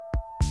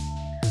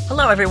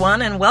Hello,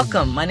 everyone, and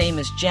welcome. My name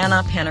is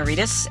Jana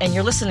Panaritis, and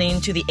you're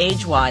listening to the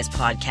Age Wise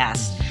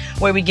podcast,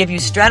 where we give you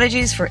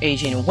strategies for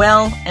aging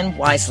well and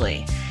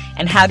wisely.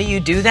 And how do you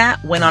do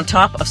that when on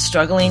top of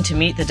struggling to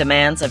meet the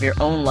demands of your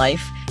own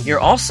life, you're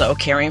also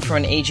caring for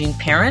an aging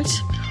parent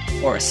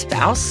or a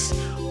spouse,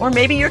 or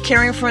maybe you're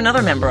caring for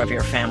another member of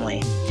your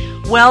family?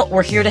 Well,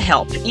 we're here to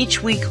help.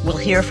 Each week, we'll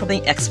hear from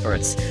the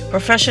experts,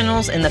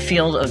 professionals in the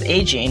field of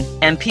aging,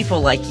 and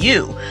people like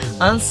you,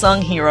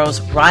 unsung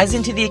heroes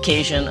rising to the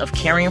occasion of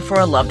caring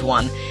for a loved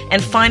one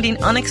and finding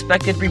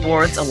unexpected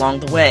rewards along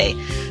the way.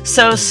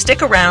 So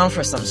stick around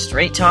for some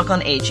straight talk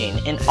on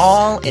aging in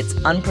all its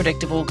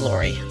unpredictable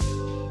glory.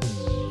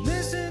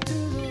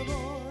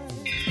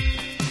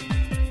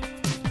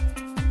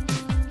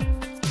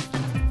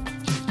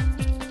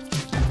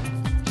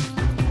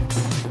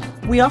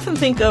 We often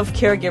think of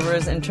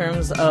caregivers in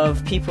terms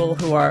of people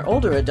who are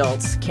older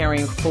adults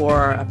caring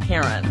for a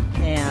parent,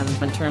 and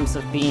in terms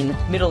of being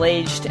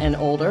middle-aged and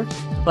older.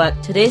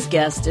 But today's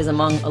guest is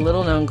among a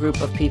little-known group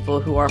of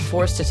people who are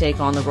forced to take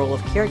on the role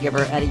of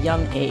caregiver at a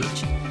young age.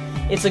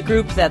 It's a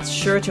group that's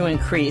sure to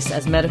increase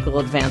as medical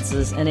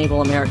advances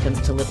enable Americans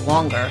to live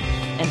longer,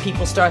 and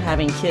people start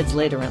having kids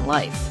later in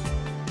life.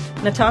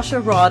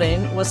 Natasha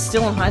Roding was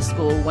still in high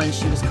school when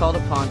she was called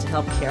upon to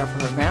help care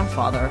for her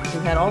grandfather, who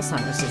had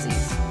Alzheimer's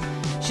disease.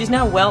 She's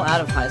now well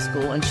out of high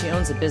school and she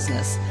owns a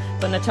business,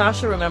 but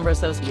Natasha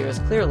remembers those years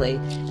clearly,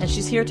 and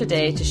she's here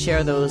today to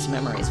share those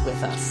memories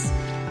with us.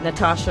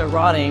 Natasha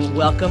Roding,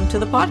 welcome to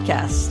the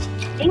podcast.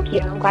 Thank you.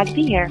 I'm glad to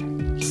be here.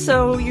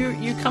 So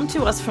you come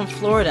to us from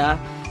Florida.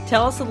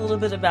 Tell us a little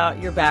bit about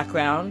your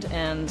background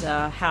and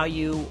how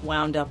you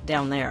wound up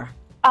down there.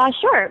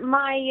 Sure.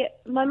 My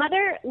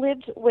mother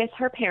lived with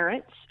her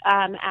parents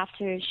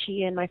after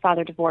she and my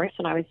father divorced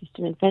when I was just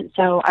an infant,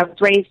 so I was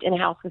raised in a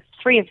house with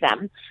three of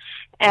them.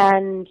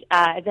 And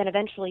then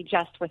eventually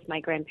just with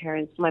my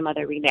grandparents, my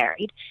mother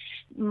remarried.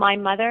 My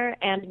mother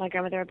and my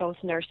grandmother are both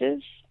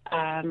nurses.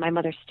 My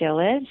mother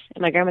still is.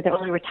 And my grandmother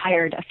only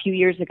retired a few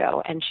years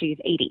ago, and she's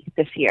 80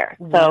 this year.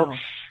 Wow.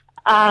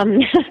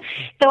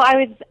 So I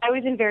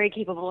was in very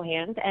capable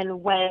hands.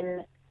 And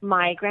when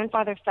my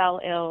grandfather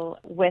fell ill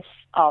with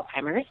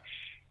Alzheimer's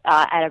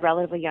at a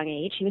relatively young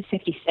age, he was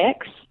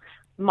 56,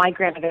 my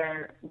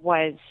grandmother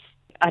was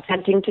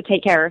attempting to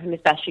take care of him as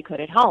best she could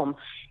at home.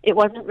 It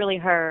wasn't really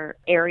her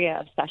area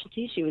of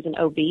specialty. She was an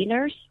OB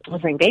nurse,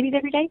 delivering babies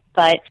every day,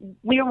 but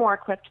we were more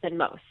equipped than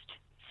most.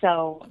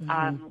 So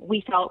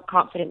we felt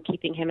confident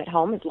keeping him at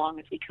home as long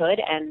as we could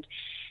and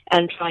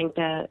trying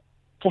to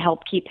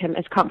help keep him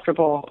as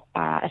comfortable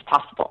as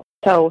possible.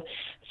 So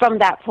from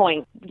that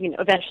point,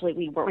 eventually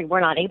we were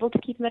not able to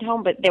keep him at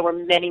home, but there were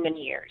many,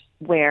 many years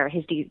where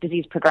his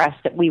disease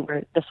progressed that we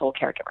were the sole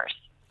caregivers.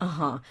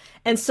 Uh-huh.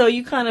 And so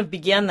you kind of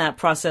began that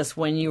process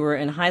when you were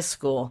in high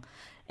school.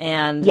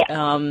 And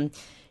yes.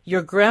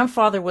 Your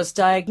grandfather was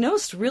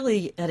diagnosed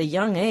really at a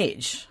young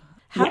age.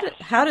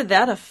 How did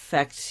that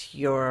affect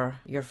your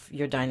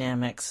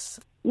dynamics?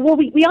 Well,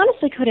 we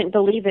honestly couldn't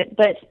believe it,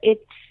 but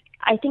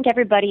I think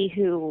everybody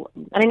and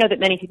I know that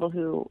many people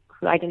who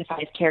identify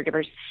as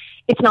caregivers,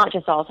 it's not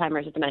just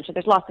Alzheimer's or dementia.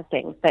 There's lots of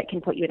things that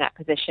can put you in that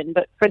position.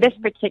 But for this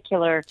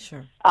particular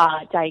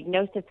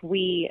diagnosis,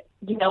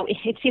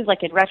 it seems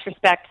like in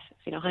retrospect,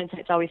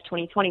 hindsight's always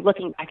 20/20.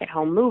 Looking back at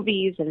home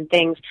movies and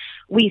things,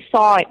 we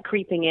saw it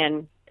creeping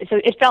in. So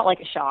it felt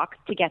like a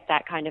shock to get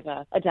that kind of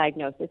a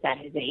diagnosis at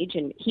his age.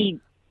 And he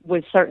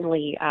was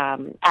certainly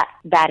at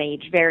that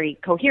age very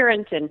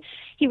coherent, and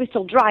he was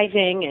still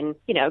driving and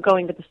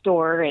going to the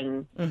store,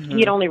 and he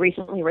had only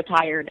recently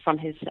retired from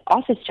his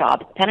office job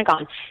at the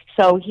Pentagon,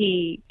 so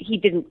he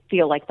didn't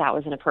feel like that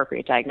was an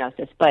appropriate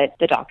diagnosis, but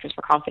the doctors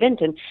were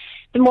confident. And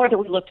the more that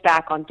we looked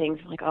back on things,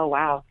 like, oh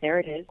wow, there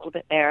it is, a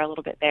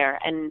little bit there,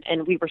 and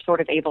we were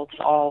sort of able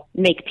to all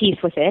make peace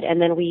with it.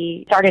 And then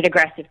we started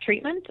aggressive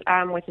treatment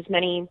with as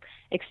many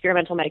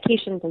experimental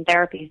medications and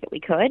therapies that we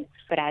could,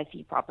 but as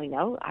you probably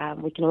know,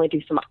 we can only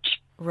do so much.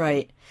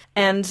 Right.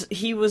 And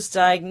he was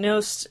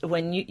diagnosed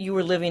when you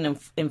were living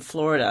in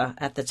Florida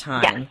at the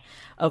time. Yes.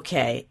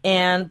 Okay.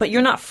 But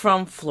you're not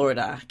from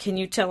Florida. Can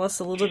you tell us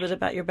a little bit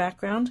about your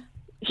background?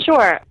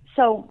 Sure.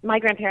 So my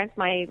grandparents,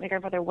 my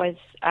grandfather was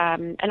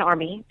an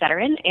Army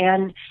veteran,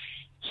 and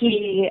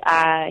he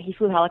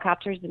flew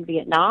helicopters in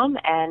Vietnam,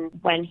 and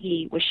when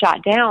he was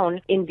shot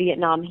down in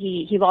Vietnam,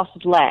 he lost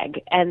his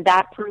leg, and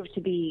that proved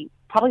to be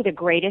probably the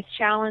greatest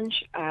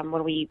challenge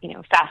when we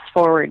fast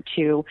forward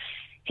to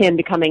him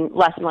becoming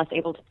less and less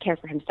able to care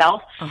for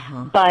himself.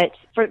 Uh-huh. But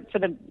for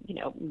the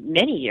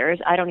many years,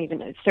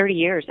 30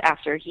 years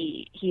after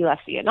he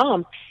left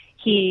Vietnam,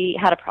 he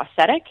had a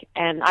prosthetic,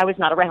 and I was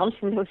not around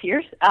in those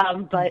years,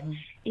 but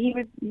he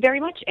was very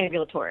much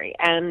ambulatory,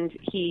 and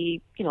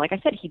he, like I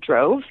said, he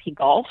drove, he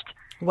golfed.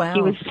 Wow.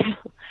 He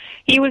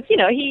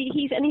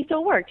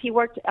still worked. He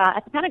worked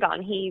at the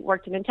Pentagon. He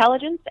worked in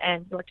intelligence,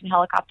 and he worked in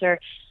helicopter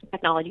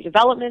technology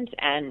development,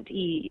 and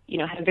he,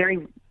 had a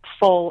very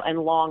full and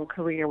long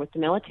career with the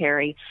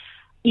military,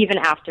 even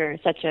after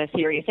such a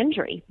serious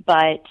injury.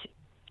 But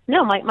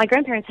no, my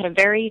grandparents had a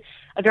very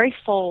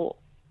full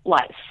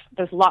life.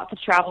 There's lots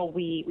of travel.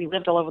 We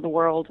lived all over the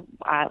world.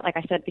 Like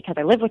I said, because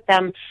I lived with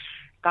them.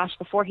 Gosh,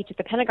 before he took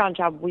the Pentagon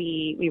job,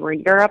 we were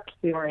in Europe.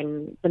 We were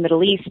in the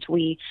Middle East.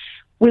 We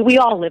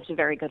all lived a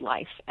very good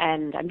life,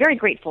 and I'm very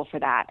grateful for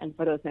that and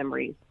for those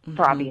memories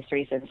for obvious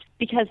reasons,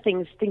 because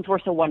things were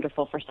so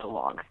wonderful for so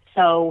long.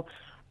 So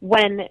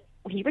when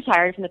he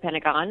retired from the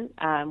Pentagon,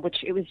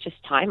 which it was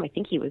just time, I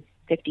think he was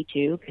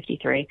 52,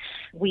 53,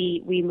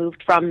 we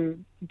moved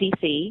from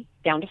D.C.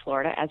 down to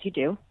Florida, as you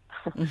do.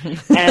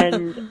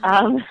 And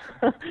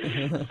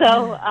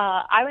so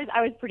I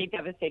was pretty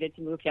devastated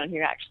to move down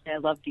here. Actually, I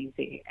love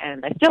DC,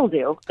 and I still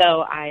do.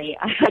 So I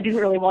didn't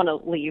really want to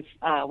leave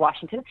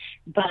Washington,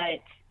 but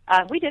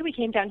we did. We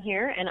came down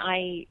here, and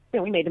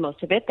we made the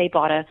most of it. They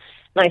bought a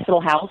nice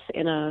little house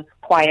in a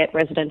quiet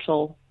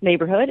residential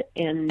neighborhood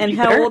in And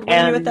Jupiter, how old were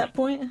you at that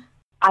point?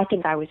 I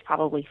think I was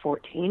probably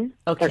 14,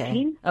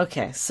 13.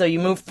 Okay, so you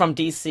moved from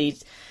D.C.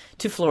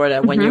 to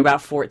Florida when you were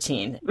about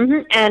 14.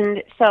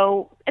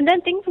 And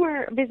then things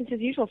were business as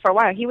usual for a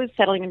while. He was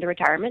settling into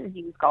retirement, and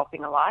he was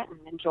golfing a lot and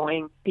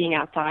enjoying being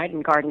outside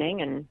and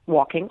gardening and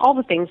walking, all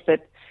the things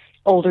that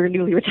older,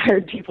 newly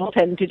retired people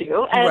tend to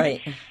do. And,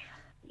 right.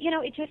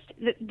 It just,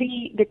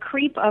 the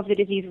creep of the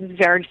disease was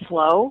very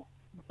slow,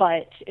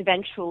 but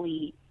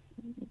eventually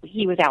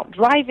he was out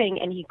driving,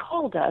 and he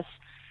called us.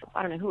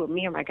 I don't know who,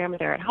 me or my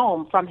grandmother at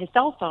home, from his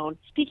cell phone,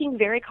 speaking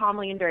very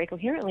calmly and very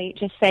coherently,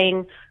 just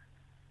saying,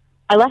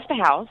 I left the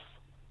house,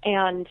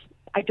 and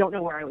I don't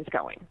know where I was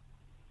going.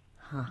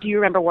 Huh. Do you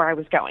remember where I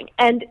was going?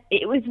 And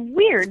it was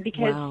weird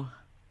because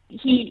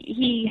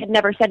he had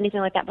never said anything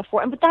like that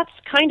before. But that's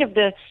kind of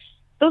those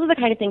are the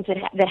kind of things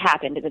that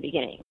happened in the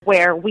beginning,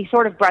 where we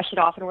sort of brush it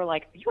off and we're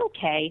like, are you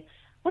okay?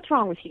 What's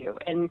wrong with you?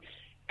 And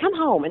come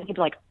home. And he'd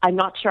be like, I'm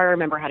not sure I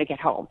remember how to get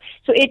home.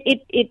 So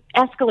it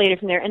escalated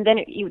from there. And then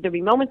there'd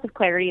be moments of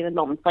clarity and then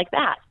moments like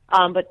that.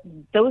 But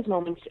those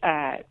moments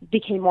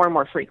became more and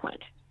more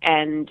frequent.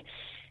 And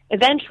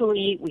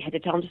eventually we had to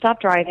tell him to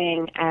stop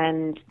driving.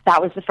 And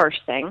that was the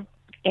first thing.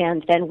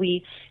 And then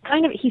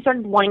he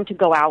started wanting to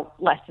go out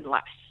less and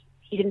less.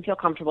 He didn't feel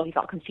comfortable. He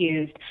felt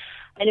confused.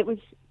 And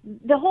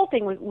the whole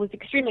thing was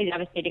extremely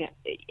devastating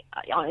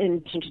in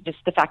addition to just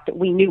the fact that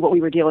we knew what we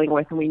were dealing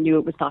with and we knew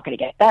it was not going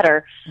to get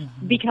better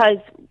because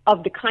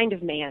of the kind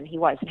of man he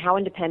was and how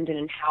independent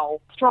and how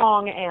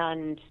strong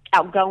and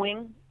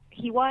outgoing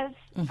he was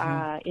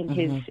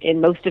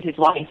in most of his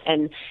life.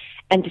 And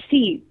to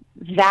see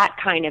that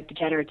kind of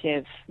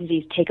degenerative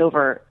disease take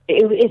over,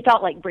 it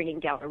felt like bringing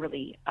down a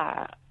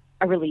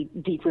really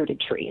deep-rooted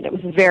tree. And it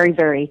was very,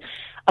 very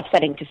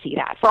upsetting to see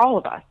that for all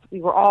of us.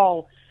 We were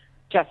all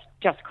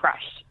just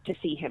crushed to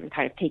see him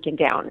kind of taken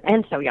down,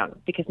 and so young,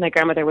 because my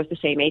grandmother was the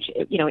same age,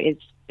 is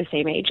the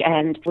same age,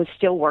 and was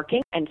still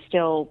working and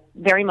still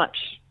very much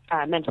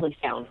mentally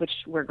sound, which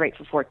we're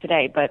grateful for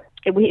today. But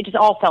it just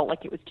all felt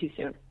like it was too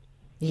soon.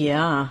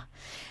 Yeah.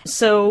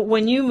 So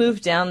when you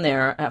moved down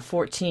there at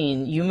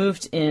 14, you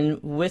moved in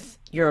with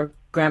your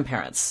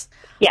grandparents.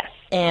 Yes.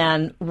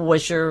 And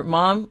was your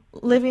mom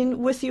living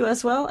with you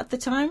as well at the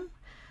time?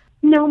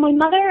 No, my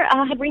mother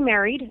had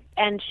remarried,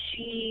 and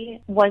she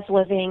was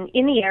living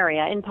in the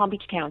area in Palm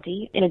Beach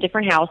County in a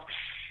different house.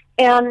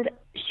 And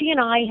she and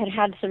I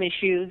had some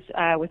issues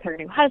with her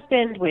new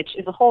husband, which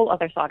is a whole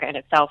other saga in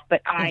itself.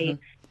 But I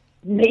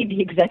made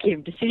the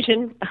executive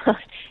decision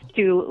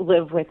to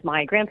live with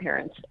my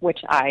grandparents, which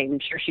I'm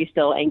sure she's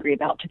still angry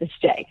about to this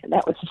day. And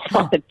that was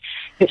solid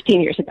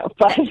 15 years ago.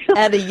 But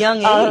at a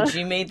young age,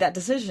 you made that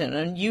decision,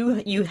 and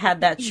you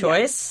had that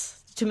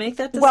choice to make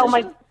that decision?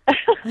 Well,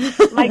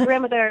 my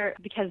grandmother,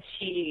 because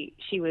she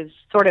was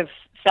sort of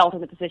felt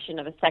in the position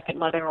of a second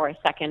mother or a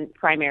second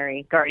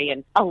primary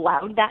guardian,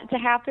 allowed that to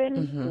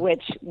happen,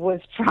 which was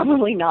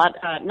probably not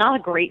a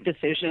great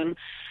decision.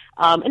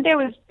 And there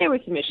was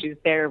some issues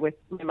there with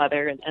my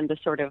mother and the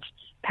sort of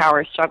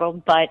power struggle,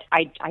 but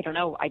I don't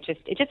know.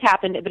 It just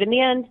happened. But in the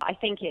end, I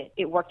think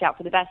it worked out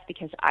for the best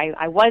because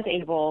I was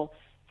able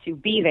to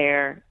be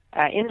there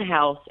in the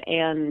house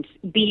and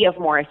be of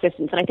more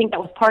assistance. And I think that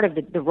was part of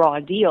the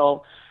raw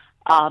deal.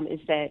 Is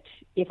that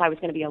if I was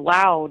going to be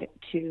allowed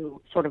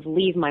to sort of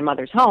leave my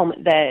mother's home,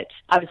 that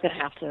I was going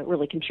to have to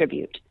really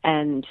contribute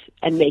and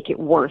make it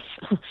worth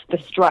the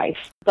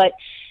strife. But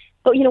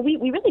we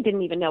really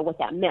didn't even know what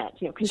that meant.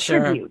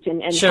 Contribute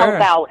and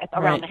help out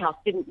around the house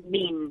didn't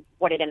mean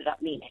what it ended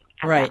up meaning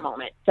at that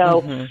moment.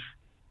 So,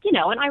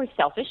 and I was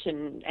selfish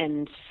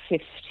and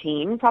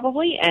 15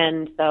 probably,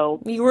 and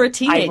so you were a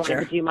teenager. I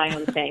wanted to do my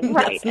own thing,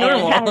 right?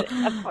 Normal.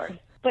 Of course.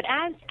 But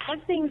as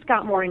things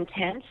got more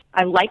intense,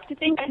 I like to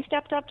think I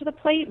stepped up to the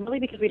plate,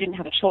 really because we didn't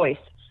have a choice.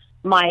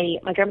 My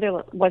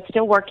grandmother was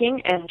still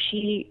working, and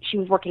she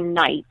was working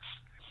nights.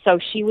 So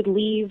she would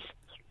leave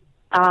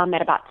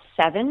at about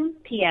 7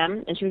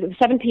 p.m., and she was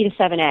 7 p. to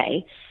 7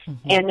 a,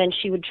 and then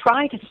she would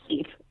try to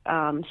sleep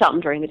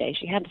something during the day.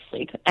 She had to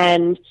sleep.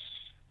 And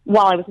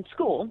while I was in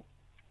school,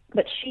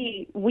 but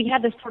we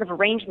had this sort of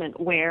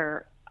arrangement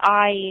where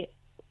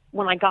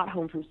when I got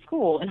home from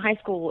school, and high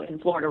school in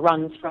Florida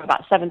runs from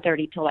about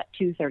 7:30 till at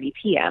 2:30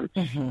 p.m.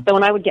 So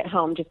when I would get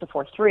home just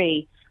before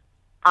 3,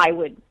 I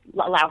would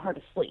allow her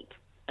to sleep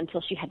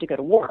until she had to go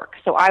to work.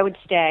 So I would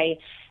stay,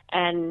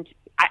 and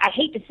I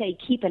hate to say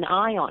keep an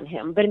eye on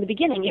him, but in the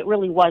beginning it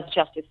really was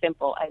just as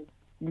simple as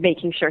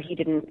making sure he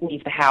didn't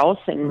leave the house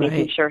and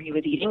making sure he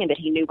was eating and that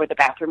he knew where the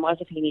bathroom was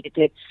if he needed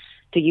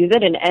to use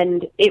it.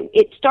 And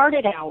it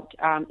started out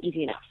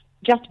easy enough.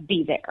 Just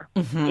be there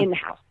in the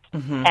house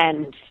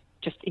and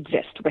just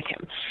exist with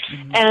him.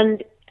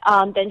 And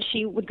then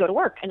she would go to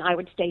work and I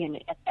would stay in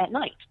at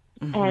night.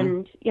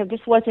 And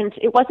it wasn't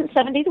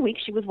 7 days a week.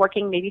 She was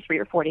working maybe 3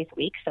 or 4 days a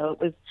week, so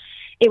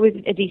it was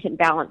a decent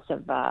balance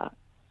of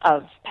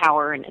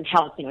power and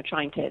health,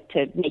 trying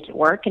to make it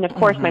work. And of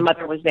course my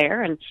mother was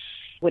there and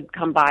would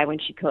come by when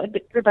she could,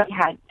 but everybody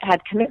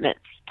had commitments.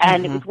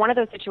 And it was one of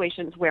those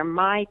situations where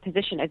my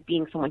position as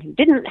being someone who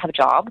didn't have a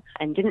job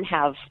and didn't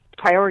have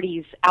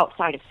priorities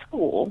outside of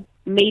school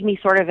made me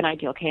sort of an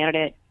ideal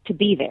candidate to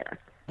be there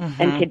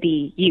and to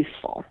be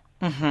useful.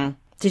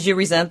 Did you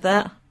resent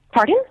that?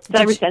 Pardon? Did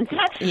I resent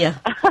that? Yeah.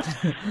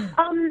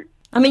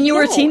 I mean, you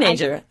were a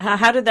teenager.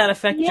 How did that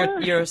affect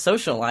your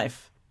social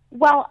life?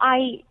 Well,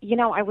 I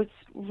was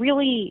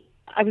really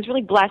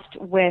blessed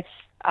with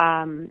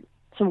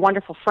some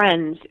wonderful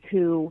friends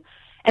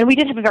and we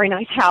did have a very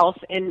nice house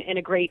in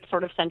a great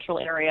sort of central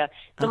area.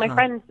 So my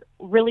friends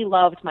really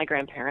loved my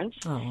grandparents.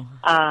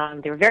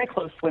 They were very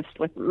close with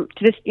to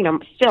this,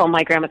 still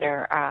my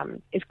grandmother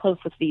is close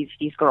with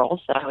these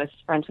girls that I was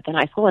friends with in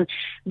high school, and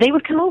they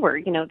would come over.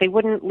 They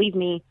wouldn't leave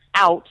me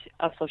out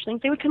of social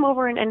things. They would come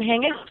over and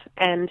hang out,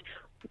 and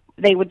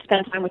they would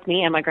spend time with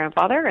me and my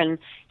grandfather, and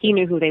he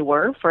knew who they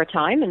were for a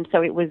time, and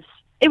so it was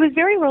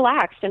very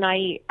relaxed, and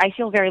I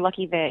feel very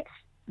lucky that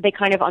they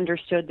kind of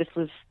understood this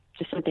was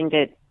just something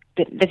that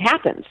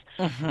happens.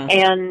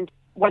 And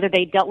whether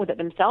they dealt with it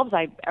themselves,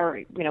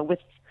 or with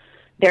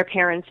their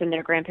parents and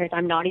their grandparents,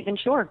 I'm not even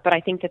sure. But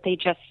I think that they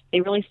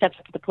really stepped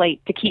up to the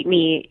plate to keep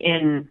me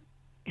in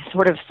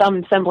sort of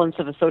some semblance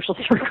of a social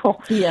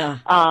circle.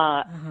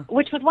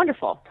 Which was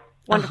wonderful.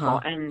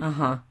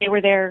 And they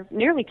were there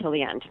nearly till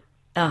the end.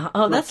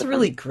 Oh, that's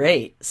really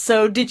great.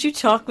 So did you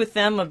talk with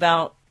them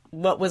about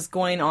what was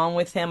going on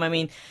with him? I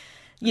mean,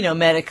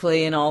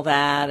 medically and all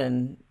that.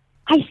 And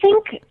I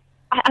think,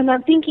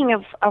 I'm thinking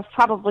of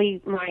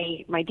probably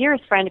my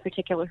dearest friend in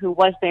particular, who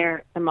was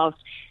there the most.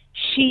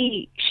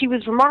 She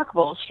was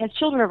remarkable. She has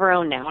children of her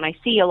own now, and I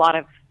see a lot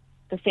of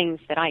the things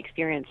that I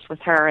experienced with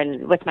her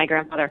and with my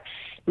grandfather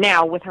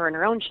now with her and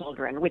her own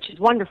children, which is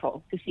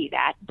wonderful to see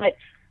that. But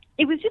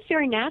it was just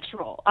very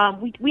natural.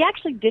 We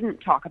actually didn't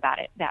talk about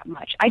it that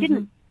much. I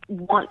didn't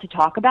want to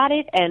talk about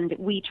it, and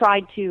we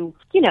tried to,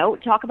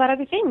 talk about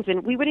other things,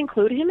 and we would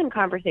include him in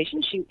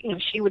conversation.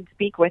 She would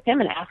speak with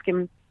him and ask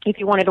him if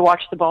he wanted to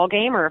watch the ball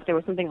game or if there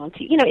was something on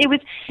TV.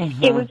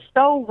 It was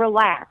so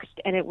relaxed,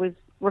 and it was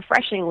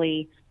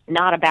refreshingly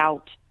not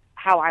about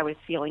how I was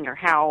feeling or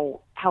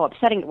how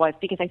upsetting it was,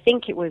 because I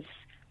think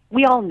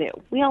we all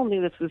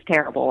knew this was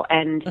terrible,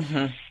 and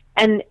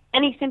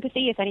any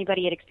sympathy, if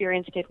anybody had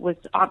experienced it, was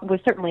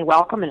certainly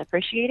welcome and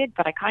appreciated,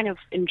 but I kind of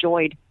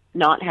enjoyed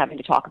not having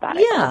to talk about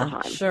it all the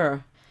time.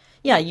 Sure.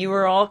 Yeah, you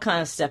were all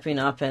kind of stepping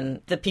up, and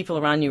the people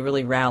around you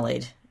really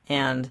rallied.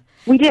 And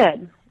we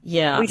did.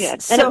 Yeah. We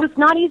did. And it was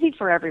not easy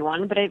for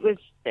everyone, but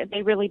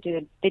they really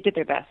did. They did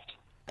their best.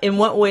 In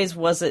what ways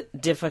was it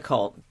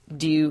difficult?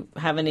 Do you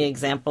have any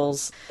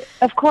examples?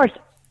 Of course.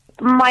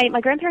 My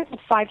grandparents had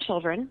 5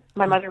 children.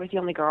 My mother was the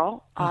only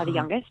girl, the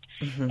youngest.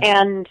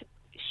 And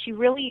she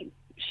really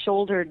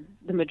shouldered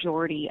the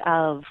majority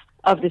of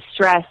the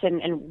stress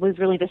and was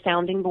really the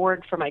sounding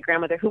board for my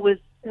grandmother, who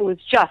was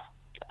just,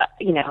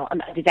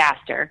 a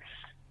disaster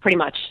pretty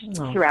much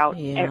throughout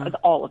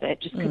all of it,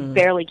 just could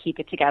barely keep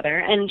it together.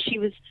 And she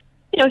was,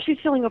 she was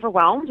feeling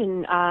overwhelmed,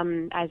 and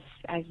as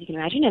you can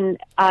imagine. And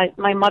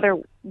my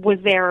mother was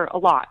there a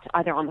lot,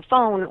 either on the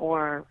phone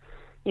or,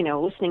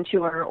 listening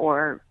to her,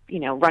 or,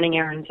 running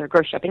errands or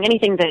grocery shopping,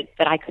 anything that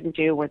I couldn't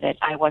do or that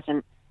I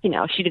wasn't,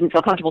 she didn't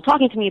feel comfortable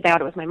talking to me about.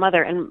 It was my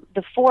mother. And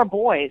the 4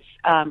 boys,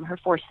 her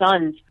 4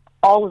 sons,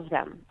 all of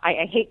them,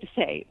 I hate to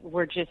say,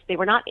 they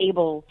were not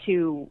able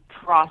to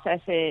process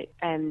it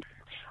and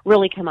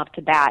really come up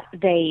to bat.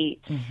 They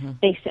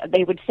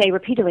would say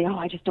repeatedly, "Oh,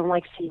 I just don't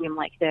like seeing him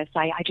like this.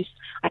 I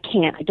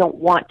can't. I don't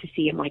want to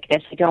see him like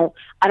this. I don't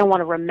want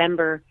to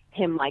remember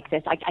him like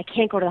this. I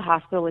can't go to the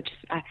hospital. It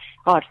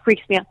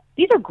freaks me out."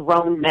 These are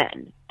grown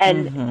men,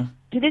 and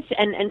to this,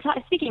 and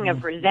speaking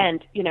of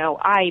resent,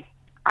 I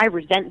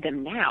resent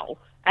them now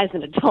as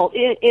an adult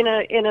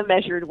in a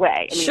measured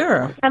way. I mean, sure.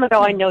 A long time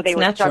ago, I know they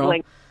were natural.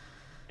 struggling,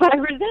 but I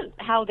resent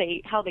how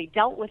they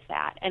dealt with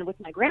that. And with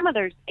my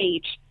grandmother's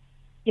age,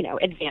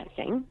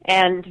 advancing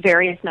and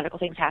various medical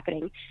things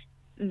happening,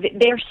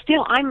 they're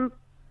still. I'm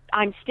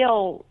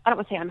still. I don't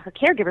want to say I'm her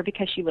caregiver,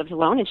 because she lives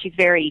alone and she's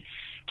very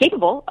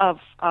capable of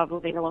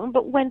living alone.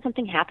 But when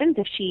something happens,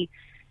 if she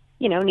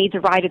needs a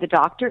ride to the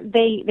doctor,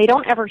 they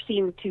don't ever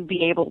seem to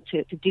be able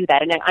to do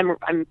that. And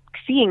I'm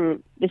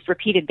seeing this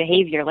repeated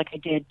behavior like I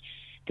did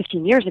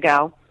 15 years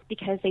ago,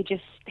 because they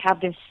just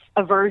have this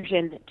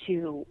aversion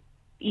to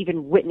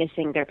even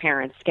witnessing their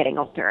parents getting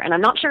older. And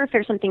I'm not sure if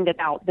there's something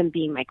about them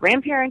being my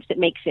grandparents that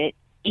makes it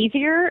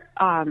easier,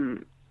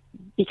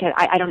 because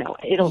I don't know.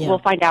 We'll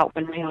find out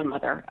when my own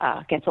mother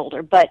gets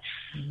older. But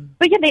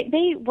yeah,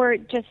 they were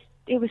just,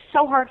 it was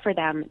so hard for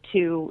them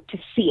to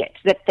see it,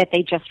 that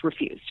they just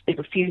refused. They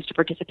refused to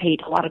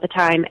participate a lot of the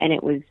time, and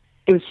it was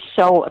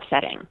so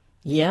upsetting.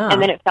 Yeah.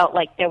 And then it felt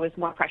like there was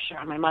more pressure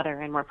on my mother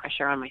and more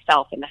pressure on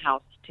myself in the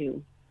house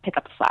to pick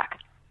up the slack.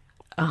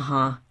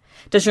 Uh-huh.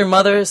 Does your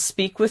mother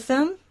speak with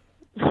them?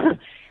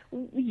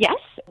 Yes,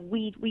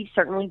 we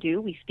certainly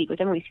do. We speak with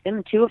them. We see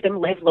them. Two of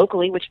them live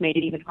locally, which made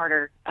it even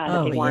harder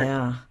that they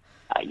weren't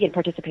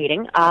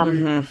participating.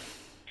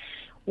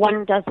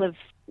 One does live,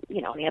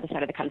 on the other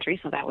side of the country,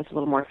 so that was a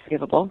little more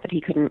forgivable, that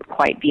he couldn't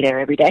quite be there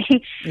every day.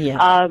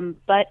 Yeah.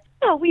 But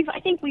I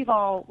think we've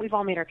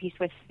all made our peace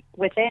with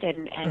it,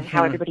 and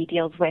how everybody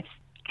deals with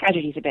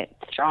tragedy is a bit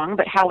strong,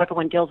 but how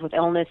everyone deals with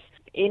illness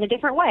in a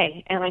different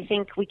way. And I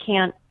think we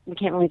can't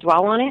really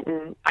dwell on it.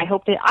 And I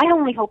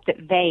only hope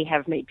that they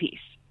have made peace,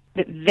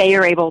 that they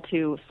are able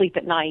to sleep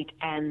at night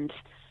and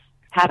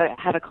have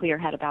a clear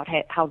head about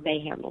how they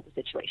handle the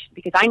situation.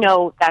 Because I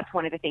know that's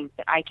one of the things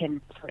that I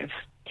can sort of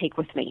take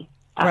with me.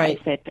 Right.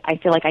 Is that I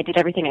feel like I did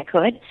everything I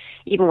could,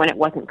 even when it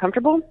wasn't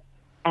comfortable,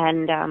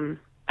 and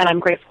I'm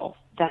grateful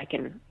that I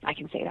can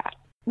say that.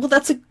 Well,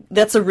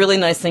 that's a really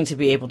nice thing to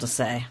be able to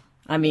say.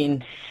 I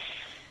mean,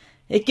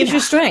 it gives you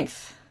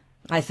strength,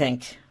 I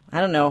think.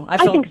 I don't know. I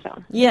think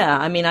so. Yeah,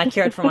 I mean, I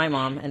cared for my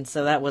mom, and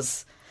so that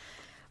was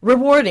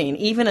rewarding.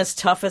 Even as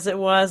tough as it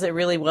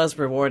really was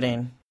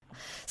rewarding.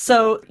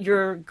 So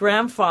your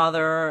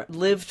grandfather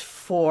lived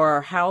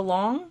for how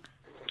long?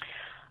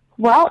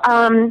 Well,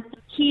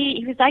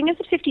 he was diagnosed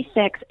at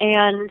 56,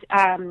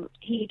 and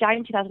he died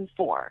in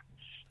 2004.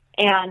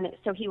 And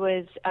so he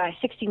was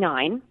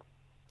 69.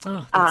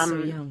 Oh, that's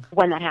so young.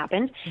 When that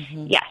happened.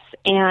 Mm-hmm. Yes.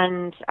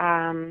 And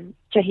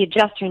so he had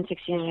just turned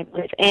 69, I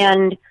believe.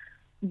 And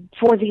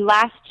for the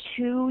last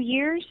 2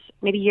 years,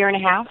 maybe a year and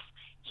a half,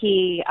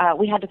 we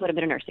had to put him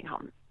in a nursing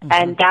home. Mm-hmm.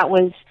 And that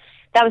was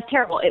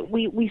terrible.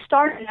 We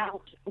started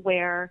out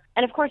where,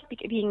 and of course,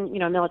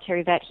 being a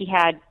military vet,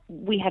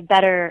 we had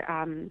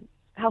better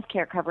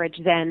healthcare coverage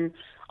than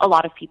a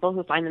lot of people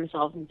who find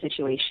themselves in the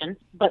situation.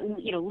 But,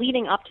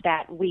 leading up to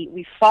that,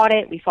 we fought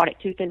it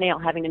tooth and nail,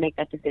 having to make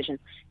that decision.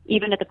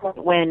 Even at the point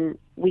when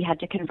we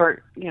had to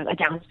convert, a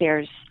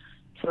downstairs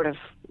sort of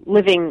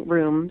living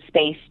room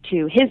space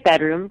to his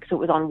bedroom, because it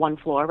was on one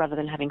floor rather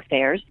than having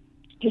stairs.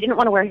 He didn't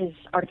want to wear his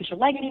artificial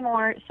leg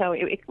anymore, so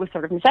it was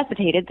sort of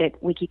necessitated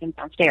that we keep him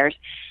downstairs.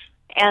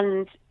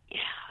 And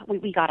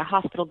we got a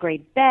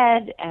hospital-grade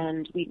bed,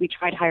 and we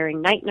tried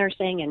hiring night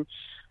nursing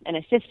and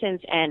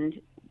assistants,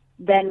 and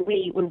then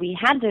when we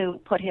had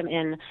to put him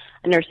in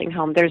a nursing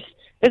home, there's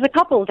a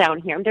couple down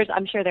here.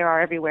 I'm sure there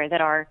are everywhere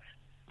that are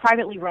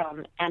privately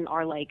run and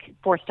are like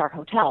 4-star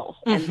hotels,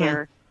 and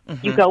they're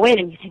you go in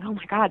and you think, oh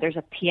my God, there's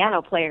a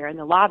piano player in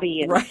the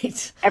lobby, and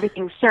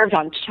everything's served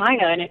on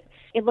china, and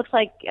it looks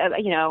like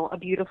a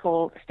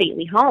beautiful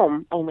stately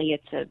home, only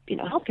it's a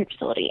healthcare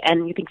facility,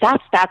 and you think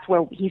that's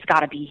where he's got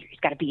to be. He's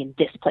got to be in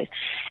this place,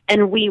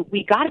 and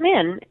we got him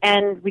in,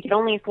 and we could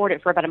only afford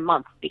it for about a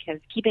month because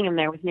keeping him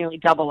there was nearly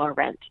double our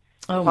rent.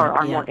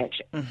 Our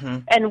mortgage. Mm-hmm.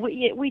 And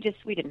we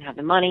didn't have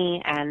the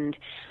money, and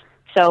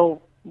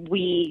so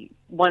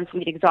once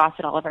we'd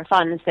exhausted all of our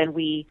funds, then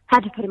we had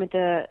to put him at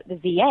the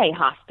VA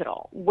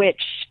hospital,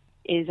 which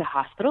is a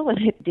hospital, and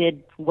it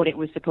did what it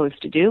was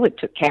supposed to do. It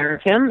took care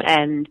of him,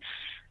 and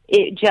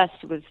it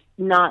just was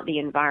not the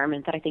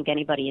environment that I think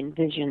anybody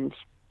envisioned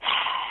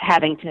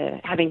having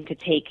to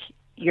take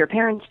your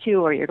parents to,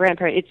 or your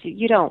grandparents.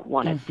 You don't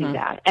want to do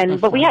that,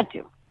 but we had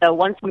to. So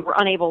once we were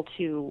unable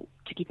to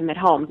keep him at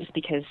home, just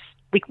because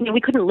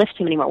we couldn't lift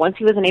him anymore. Once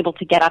he wasn't able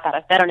to get up out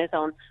of bed on his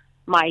own,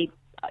 my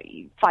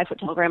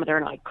 5-foot-tall grandmother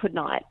and I could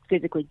not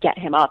physically get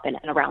him up and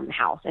around the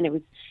house, and it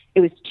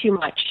was too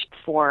much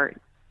for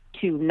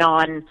two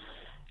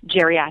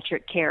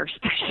non-geriatric care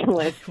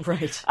specialists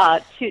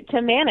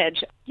to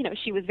manage.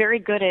 She was very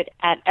good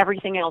at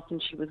everything else,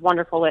 and she was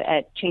wonderful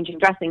at changing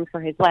dressings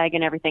for his leg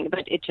and everything,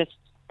 but it just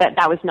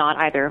that was not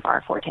either of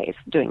our fortes,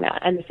 doing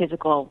that, and the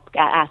physical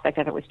aspect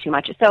of it was too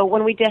much. So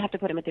when we did have to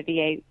put him at the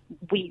VA,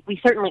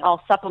 we certainly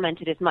all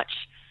supplemented as much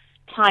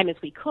time as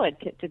we could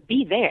to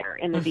be there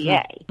in the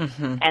VA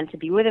and to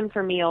be with him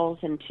for meals,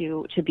 and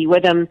to be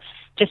with him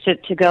just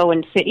to go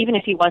and sit. Even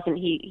if he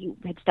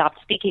had stopped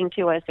speaking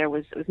to us, it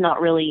was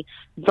not really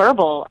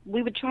verbal.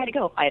 We would try to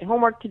go. If I had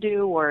homework to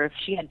do, or if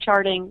she had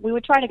charting, we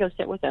would try to go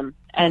sit with him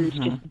and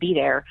just be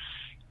there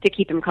to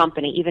keep him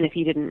company, even if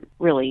he didn't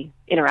really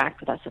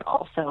interact with us at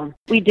all. So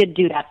we did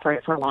do that for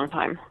a long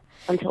time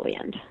until the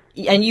end.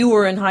 And you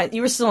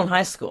were still in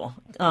high school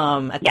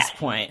at this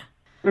point.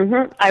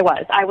 Mm-hmm.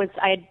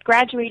 I had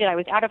graduated. I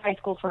was out of high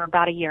school for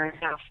about a year and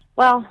a half.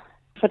 Well,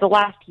 for the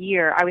last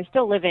year, I was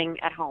still living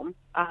at home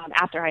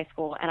after high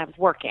school, and I was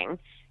working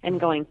and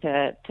going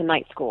to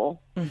night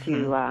school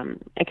to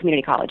a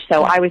community college.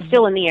 So I was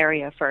still in the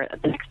area for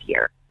the next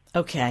year.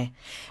 Okay.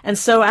 And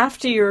so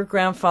after your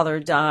grandfather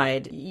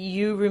died,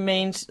 you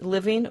remained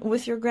living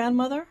with your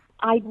grandmother?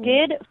 I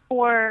did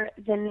for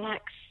the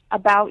next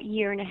about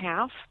year and a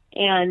half.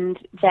 And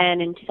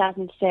then in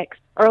 2006,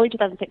 early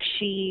 2006,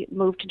 she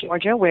moved to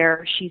Georgia,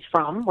 where she's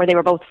from, where they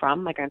were both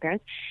from, my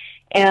grandparents,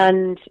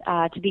 and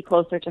to be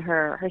closer to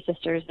her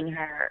sisters and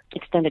her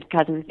extended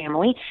cousin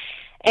family.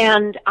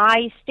 And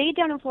I stayed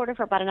down in Florida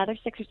for about another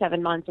 6 or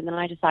 7 months, and then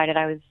I decided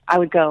I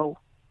would go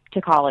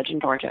to college in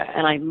Georgia,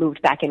 and I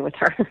moved back in with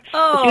her.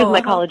 Oh. She was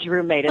my college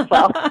roommate as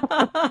well.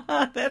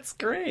 That's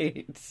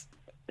great.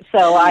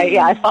 So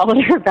I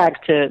followed her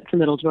back to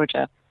Middle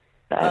Georgia.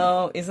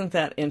 Oh, isn't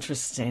that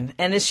interesting?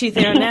 And is she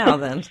there now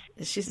then?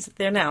 Is she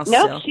there now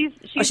No, still?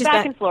 she's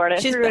back in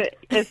Florida. Through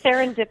a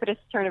serendipitous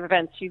turn of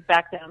events, she's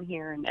back down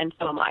here, and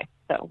so am I.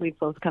 So we've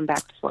both come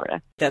back to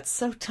Florida. That's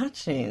so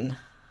touching.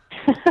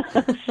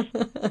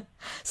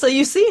 So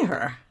you see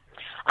her?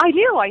 I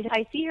do.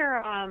 I see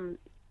her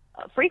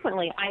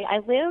frequently. I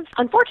live,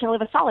 unfortunately,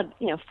 a solid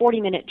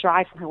 40-minute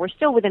drive from her. We're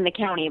still within the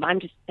county.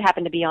 I'm just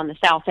happen to be on the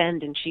south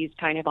end, and she's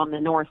kind of on the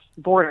north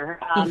border.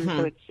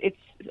 So it's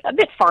a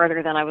bit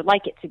farther than I would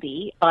like it to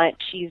be, but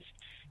she's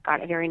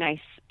got a very nice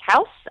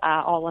house,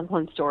 all in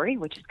one story,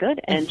 which is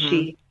good. And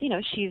she's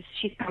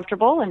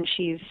comfortable, and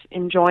she's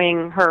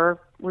enjoying her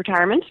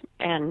retirement.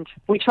 And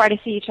we try to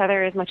see each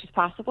other as much as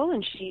possible.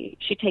 And she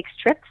takes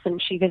trips,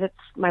 and she visits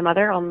my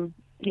mother on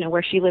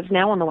where she lives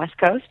now on the West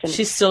Coast. And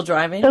she's still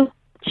driving. So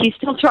she's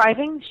still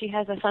driving. She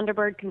has a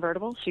Thunderbird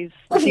convertible. She's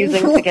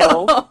refusing to get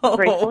old,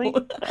 gratefully.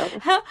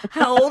 So.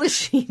 How old is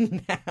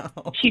she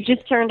now? She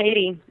just turned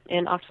 80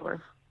 in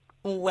October.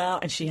 Wow,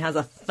 and she has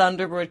a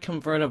Thunderbird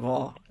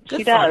convertible.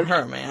 Good she for does.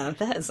 her, man.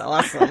 That is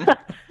awesome.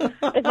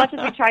 As much as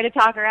we try to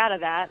talk her out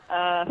of that,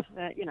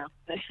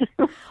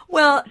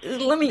 Well,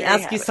 let me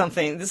ask you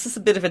something. This is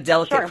a bit of a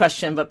delicate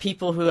question, but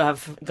people who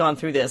have gone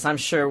through this, I'm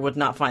sure, would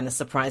not find this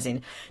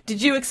surprising.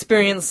 Did you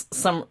experience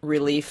some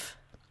relief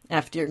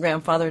after your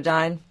grandfather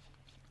died?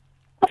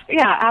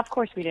 Yeah, of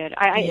course we did.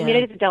 I mean,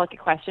 it is a delicate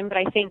question, but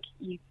I think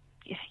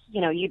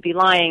you'd be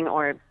lying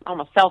or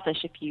almost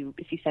selfish if you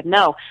said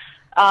no.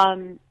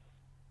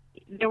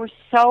 There were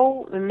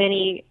so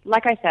many,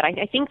 like I said,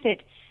 I think that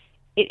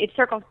it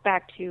circles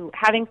back to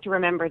having to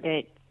remember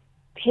that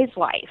his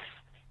life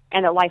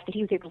and the life that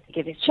he was able to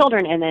give his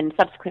children and then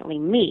subsequently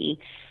me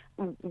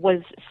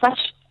was such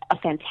a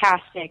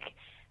fantastic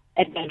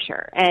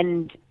adventure.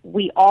 And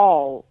we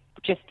all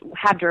just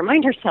have to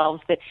remind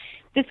ourselves that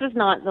this was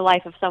not the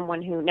life of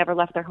someone who never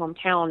left their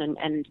hometown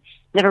and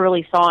never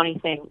really saw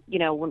anything.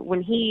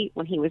 When he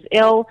was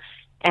ill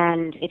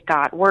and it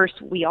got worse,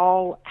 we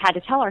all had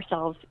to tell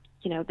ourselves,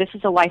 this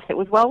is a life that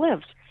was well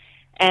lived.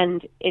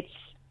 And it's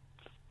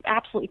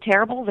absolutely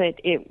terrible that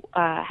it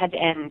had to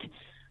end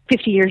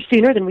 50 years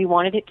sooner than we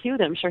wanted it to,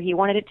 that I'm sure he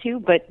wanted it to,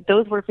 but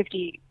those were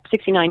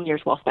 69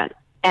 years well spent.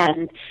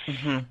 And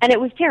and it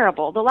was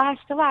terrible. The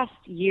last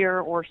year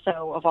or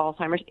so of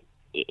Alzheimer's,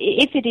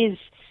 if it is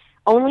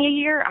only a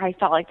year, I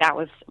felt like that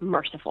was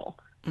merciful,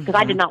 because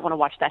I did not want to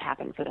watch that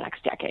happen for the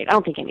next decade. I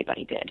don't think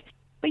anybody did.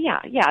 But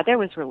yeah, there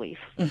was relief.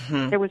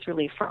 There was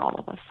relief for all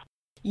of us.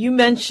 You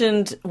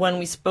mentioned when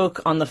we spoke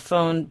on the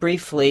phone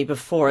briefly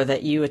before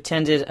that you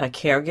attended a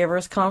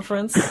caregivers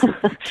conference.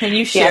 Can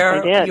you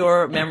share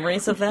your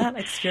memories of that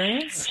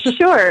experience?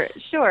 Sure.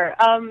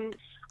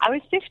 I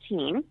was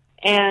 15,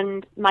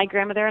 and my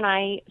grandmother and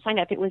I signed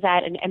up. It was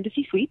at an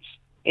Embassy Suites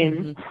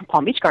in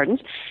Palm Beach Gardens.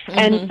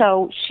 And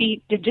so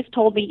she just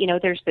told me,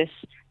 there's this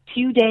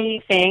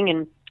 2-day thing,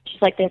 and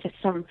she's like, there's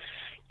some,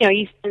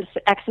 you spend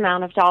X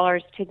amount of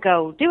dollars to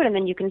go do it, and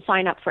then you can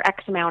sign up for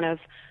X amount of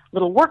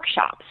little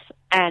workshops.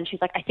 And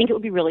she's like, I think it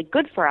would be really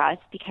good for us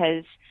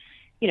because,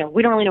 we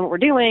don't really know what we're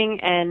doing.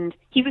 And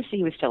he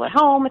was still at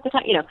home at the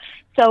time,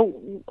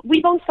 So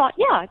we both thought,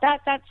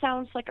 that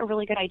sounds like a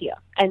really good idea.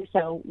 And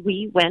so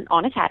we went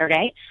on a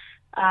Saturday,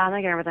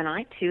 my grandmother and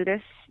I, to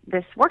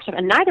this workshop.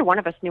 And neither one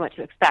of us knew what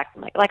to expect.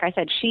 Like I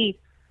said,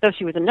 though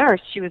she was a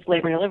nurse, she was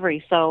labor and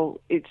delivery.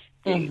 So it's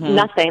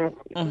nothing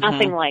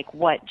like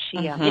what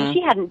she, and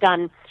she hadn't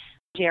done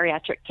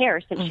geriatric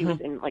care since she was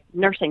in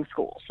nursing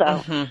school.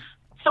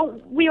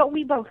 So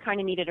we both kind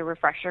of needed a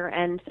refresher,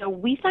 and so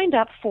we signed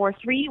up for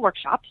 3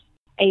 workshops.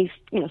 A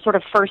sort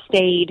of first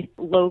aid,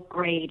 low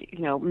grade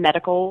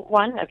medical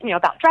one,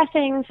 about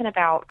dressings and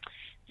about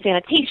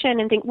sanitation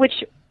and things,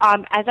 which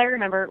as I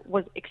remember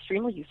was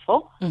extremely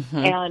useful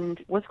and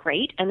was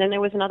great. And then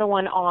there was another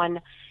one on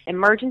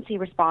emergency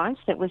response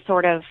that was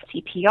sort of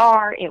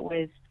CPR. It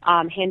was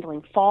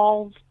handling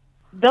falls.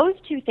 Those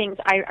 2 things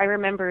I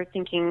remember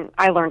thinking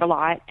I learned a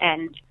lot,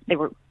 and they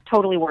were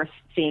totally worth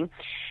seeing.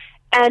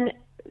 And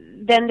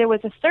then there was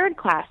a 3rd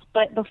class,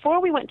 but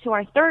before we went to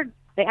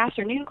the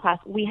afternoon class,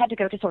 we had to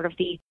go to sort of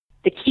the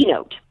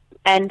keynote.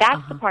 And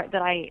that's the part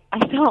that I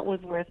thought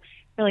was worth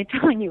really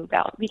telling you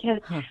about,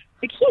 because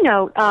the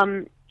keynote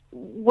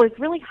was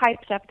really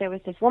hyped up. There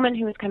was this woman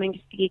who was coming to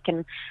speak,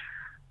 and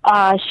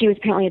she was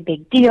apparently a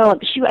big deal.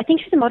 I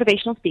think she's a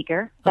motivational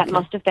speaker. That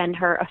must have been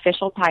her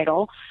official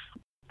title.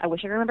 I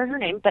wish I remembered her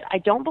name, but I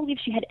don't believe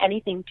she had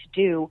anything to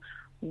do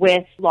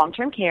with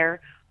long-term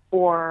care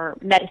or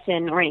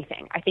medicine or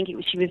anything. I think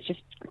she was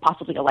just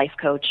possibly a life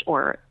coach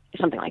or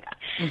something like that.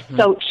 Mm-hmm.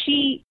 So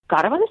she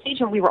got up on the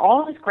stage, and we were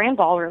all in this grand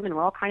ballroom, and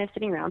we're all kind of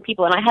sitting around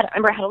people. And I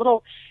remember I had a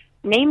little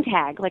name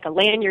tag, like a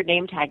lanyard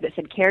name tag that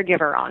said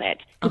caregiver on it.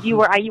 Because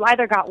you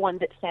either got one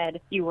that said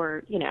you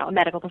were, a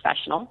medical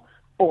professional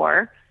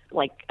or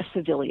like a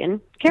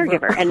civilian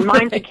caregiver, and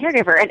mine's a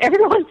caregiver. And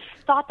everyone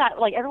thought that,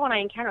 like everyone I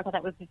encountered thought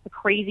that was just the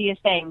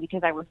craziest thing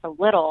because I was so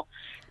little.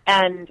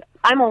 And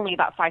I'm only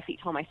about 5 feet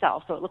tall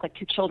myself, so it looked like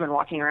two children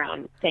walking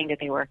around saying that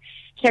they were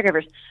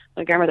caregivers,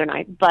 my grandmother and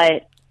I.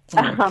 But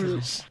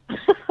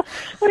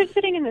we're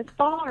sitting in this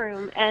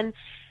ballroom, and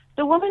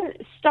the woman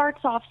starts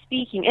off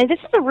speaking, and this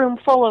is a room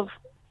full of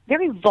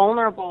very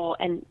vulnerable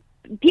and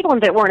people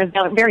that were in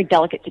a very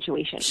delicate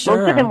situation. Sure.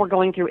 Most of them were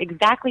going through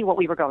exactly what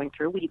we were going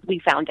through. We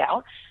found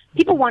out.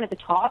 People wanted to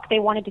talk. They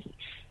wanted to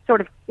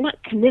sort of,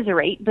 not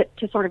commiserate, but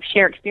to sort of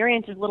share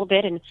experiences a little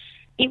bit. And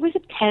it was a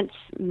tense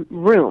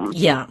room.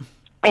 Yeah.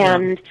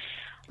 And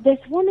this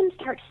woman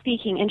starts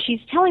speaking, and she's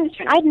telling the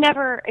story. I'd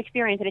never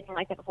experienced anything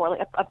like that before,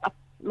 like a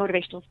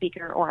motivational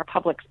speaker or a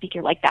public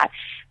speaker like that.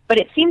 But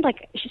it seemed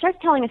like she starts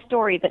telling a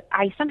story that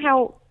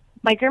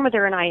my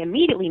grandmother and I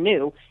immediately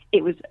knew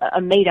it was a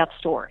made-up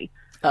story.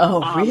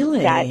 Oh,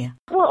 really?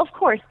 Well, of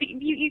course,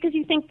 because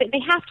you think that they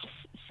have to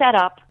set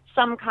up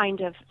some kind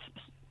of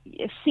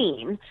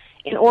scene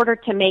in order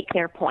to make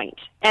their point.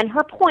 And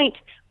her point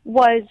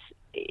was,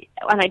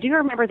 and I do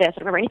remember this, I don't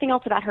remember anything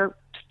else about her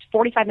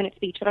 45-minute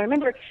speech, but I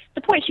remember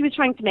the point she was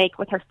trying to make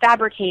with her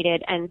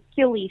fabricated and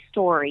silly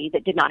story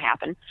that did not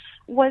happen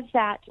was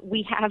that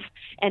we have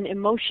an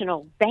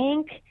emotional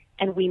bank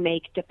and we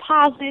make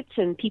deposits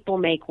and people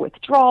make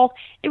withdrawals.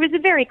 It was a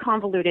very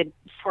convoluted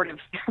sort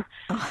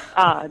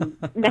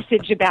of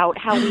message about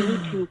how we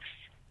need to,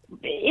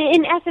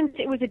 in essence,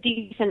 it was a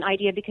decent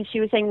idea because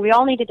she was saying we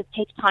all needed to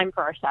take time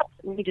for ourselves.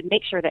 We needed to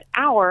make sure that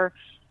our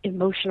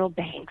emotional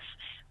banks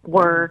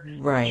were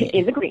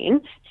in the green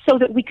so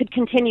that we could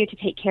continue to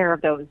take care of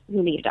those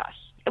who needed us,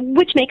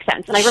 which makes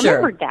sense. And I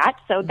remembered that,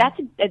 so that's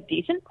a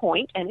decent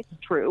point, and it's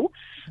true.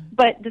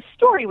 But the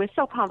story was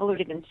so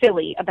convoluted and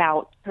silly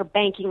about her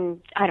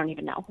banking, I don't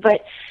even know.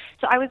 But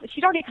so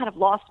she'd already kind of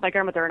lost my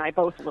grandmother and I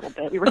both a little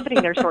bit. We were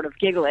sitting there sort of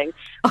giggling.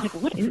 I was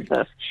like, what is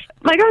this?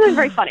 My grandmother's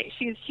very funny.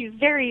 She's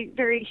very,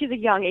 very, she's a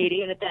young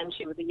 80, and then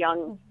she was a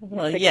young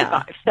 65.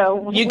 Yeah.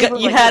 So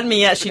you had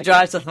me at she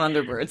drives a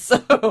Thunderbird,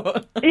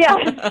 so.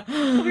 Yeah.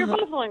 So we were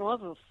both like, well,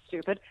 this is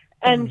stupid.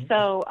 And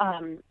so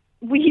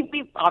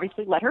we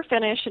obviously let her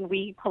finish, and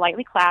we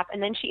politely clap,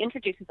 and then she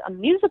introduces a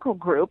musical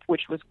group,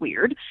 which was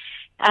weird.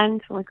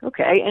 And I'm like,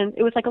 okay. And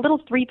it was like a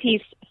little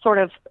three-piece sort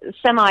of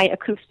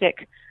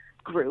semi-acoustic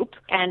group,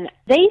 and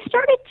they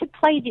started to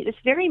play this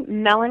very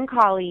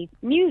melancholy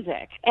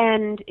music,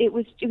 and it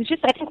was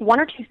just, I think, one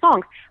or two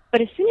songs.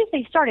 But as soon as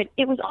they started,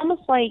 it was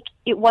almost like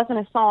it wasn't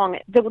a song.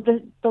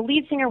 The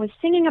lead singer was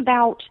singing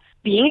about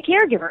being a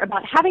caregiver,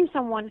 about having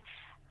someone,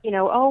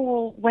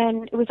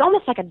 when it was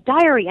almost like a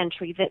diary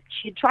entry that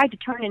she had tried to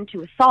turn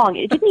into a song.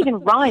 It didn't even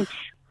rhyme.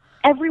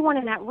 Everyone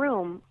in that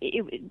room,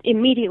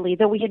 immediately,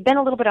 though we had been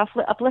a little bit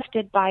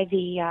uplifted by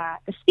the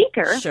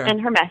speaker and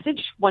her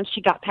message once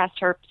she got past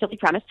her silly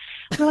premise,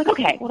 we were like,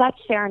 okay, well, that's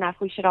fair enough.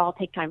 We should all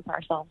take time for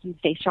ourselves and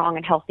stay strong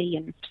and healthy,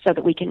 and so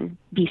that we can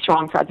be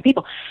strong for other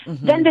people.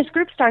 Mm-hmm. Then this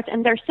group starts,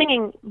 and they're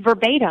singing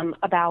verbatim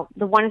about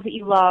the ones that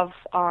you love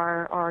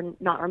are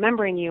not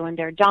remembering you, and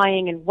they're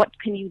dying, and what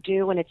can you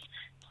do, and it's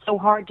so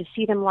hard to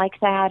see them like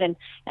that,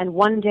 and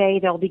one day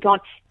they'll be gone.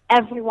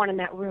 Everyone in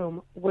that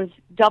room was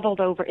doubled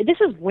over. This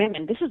is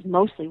women. This is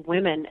mostly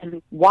women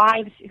and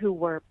wives who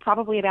were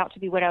probably about to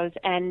be widows,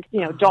 and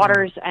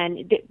daughters,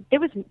 and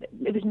it was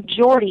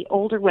majority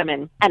older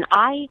women. And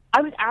I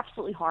was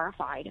absolutely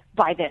horrified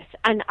by this,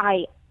 and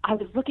I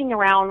was looking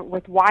around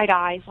with wide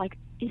eyes, like,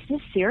 is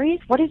this serious?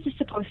 What is this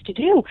supposed to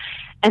do?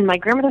 And my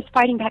grandmother's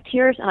fighting back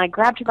tears, and I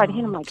grabbed her by the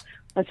hand. I'm like,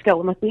 let's go.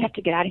 I'm like, we have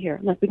to get out of here.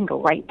 I'm like, we can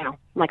go right now.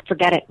 I'm like,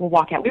 forget it. We'll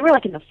walk out. We were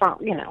like in the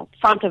front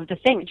of the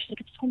thing. And she's like,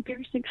 it's so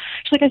embarrassing.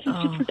 She's like,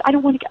 I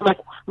don't want to get. I'm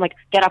like,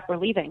 get up. We're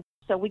leaving.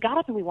 So we got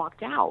up and we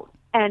walked out.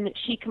 And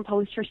she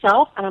composed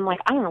herself. And I'm like,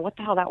 I don't know what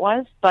the hell that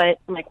was, but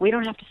I'm like, we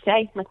don't have to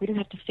stay. I'm like, we don't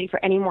have to stay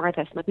for any more of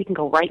this. I'm like, we can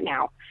go right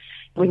now.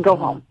 We can go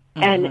home.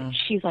 Mm-hmm. And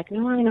she's like,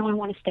 no, I know, I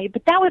want to stay.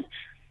 But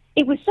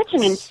it was such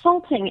an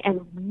insulting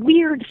and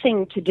weird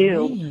thing to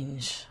do.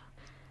 Strange.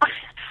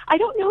 I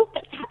don't know if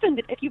that's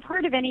happened, if you've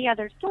heard of any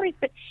other stories,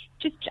 but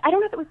just, I don't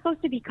know if it was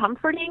supposed to be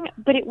comforting,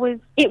 but it was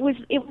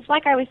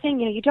like I was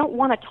saying, you don't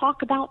want to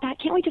talk about that.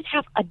 Can't we just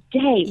have a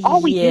day?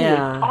 All we do is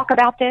talk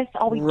about this.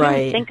 All we do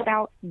is think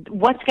about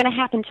what's going to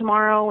happen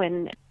tomorrow.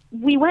 And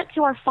we went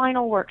to our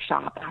final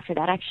workshop after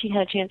that. I actually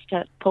had a chance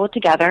to pull it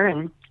together,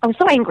 and I was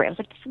so angry. I was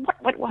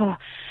like, what?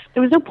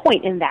 There was no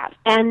point in that.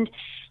 And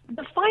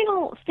the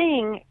final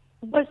thing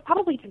was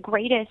probably the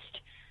greatest.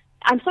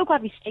 I'm so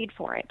glad we stayed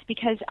for it,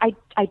 because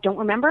I don't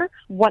remember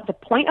what the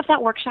point of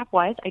that workshop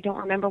was. I don't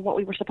remember what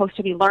we were supposed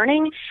to be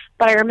learning,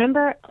 but I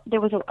remember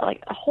there was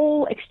a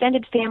whole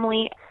extended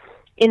family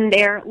in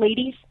there,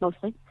 ladies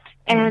mostly,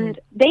 And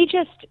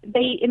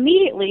they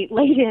immediately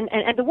laid in,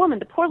 and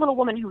the poor little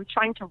woman who was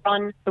trying to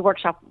run the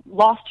workshop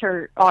lost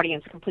her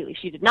audience completely.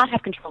 She did not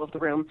have control of the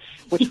room,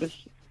 which was,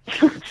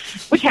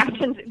 which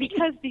happens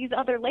because these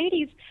other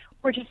ladies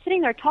were just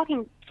sitting there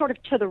talking sort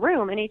of to the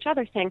room and each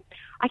other saying,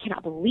 I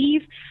cannot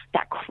believe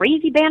that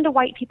crazy band of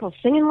white people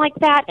singing like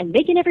that and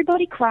making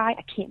everybody cry.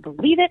 I can't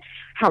believe it.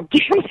 How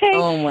dare they?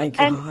 Oh my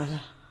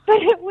God.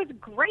 But it was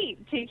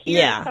great to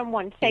hear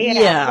someone say it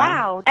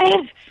out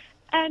loud.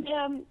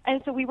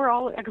 And so we were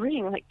all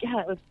agreeing, like,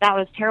 yeah, that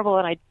was terrible,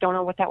 and I don't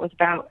know what that was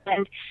about.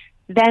 And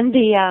then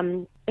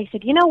they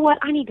said, you know what,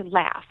 I need to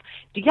laugh.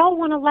 Do y'all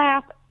want to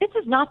laugh? This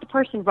is not the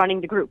person running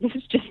the group. This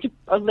is just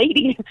a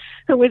lady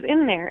who was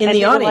in there. In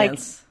the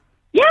audience?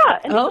 Like, yeah.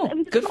 And it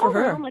was good for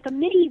her. Room, like a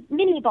mini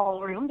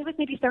ballroom. There was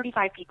maybe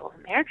 35 people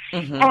in there.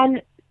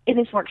 And in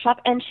this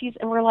workshop, and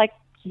we're like,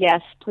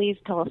 yes, please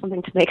tell us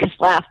something to make us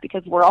laugh,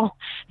 because we're all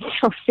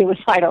so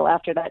suicidal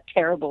after that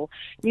terrible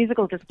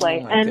musical display.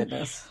 Oh my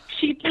goodness.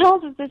 She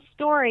tells us this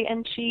story,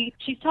 and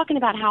she's talking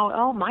about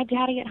how, my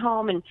daddy at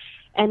home, and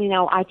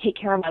I take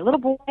care of my little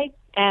boy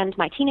and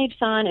my teenage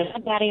son and my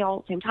daddy all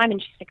at the same time.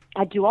 And she's like,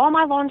 I do all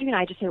my laundry, and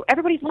I just do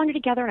everybody's laundry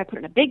together, and I put it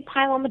in a big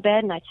pile on the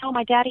bed, and I tell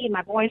my daddy and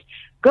my boys,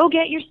 go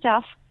get your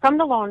stuff from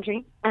the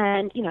laundry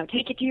and,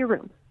 take it to your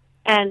room.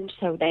 And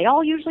so they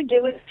all usually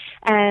do it,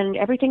 and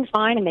everything's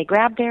fine, and they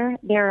grab their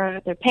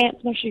pants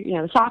and their shoes,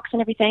 the socks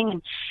and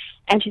everything.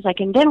 And she's like,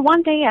 and then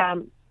one day,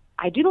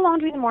 I do the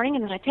laundry in the morning,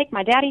 and then I take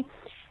my daddy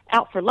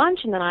out for lunch,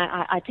 and then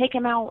I take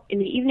him out in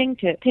the evening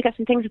to pick up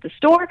some things at the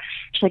store.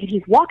 She's like, and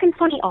he's walking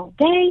funny all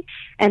day,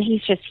 and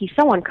he's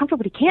so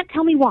uncomfortable, but he can't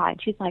tell me why.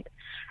 And she's like,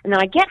 and then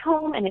I get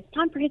home, and it's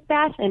time for his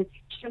bath, and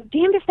she's like,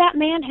 damned if that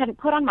man hadn't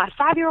put on my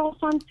 5-year-old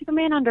son's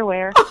Superman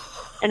underwear,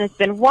 and has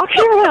been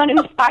walking around in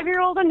his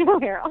 5-year-old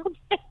underwear all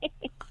day.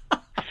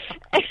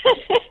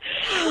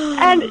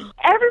 And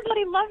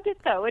everybody loved it,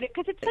 though,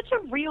 because it's such a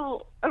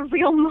real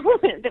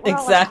moment. That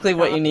exactly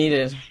what you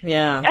needed.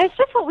 Yeah, it's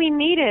just what we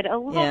needed, a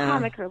little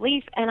comic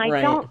relief. And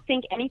I don't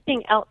think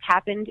anything else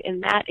happened in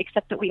that,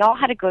 except that we all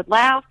had a good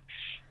laugh,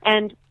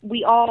 and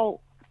we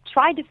all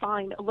tried to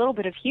find a little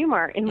bit of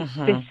humor in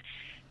this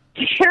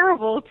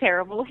terrible,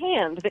 terrible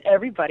hand that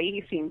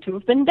everybody seemed to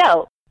have been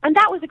dealt. And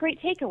that was a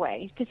great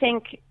takeaway, to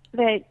think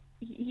that,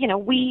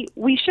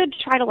 we should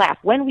try to laugh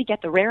when we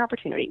get the rare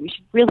opportunity. We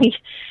should really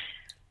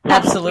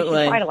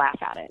absolutely try to laugh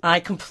at it. I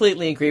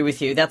completely agree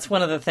with you. That's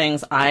one of the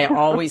things I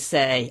always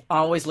say,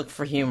 always look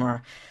for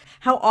humor.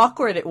 How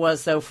awkward it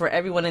was, though, for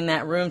everyone in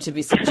that room to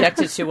be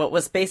subjected to what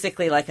was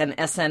basically like an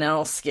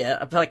SNL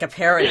skit, like a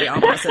parody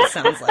almost, it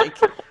sounds like,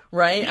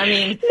 right? I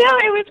mean... No,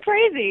 it was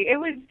crazy. It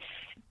was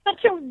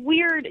such a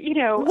weird,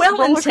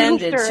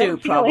 well-intended, too,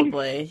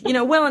 probably.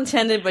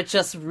 Well-intended, but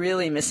just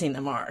really missing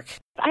the mark.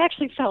 I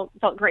actually felt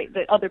great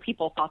that other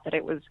people thought that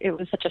it was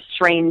such a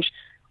strange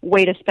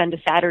way to spend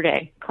a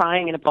Saturday,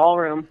 crying in a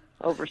ballroom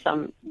over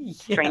some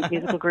strange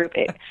musical group.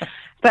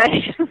 But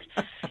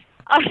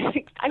I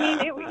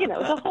mean,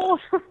 the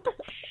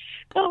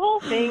whole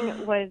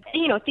thing was,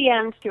 at the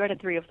end, 2 out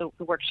of 3 of the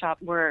workshop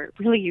were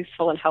really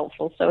useful and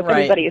helpful. So if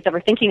anybody is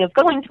ever thinking of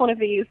going to one of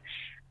these,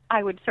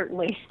 I would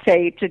certainly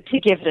say to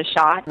give it a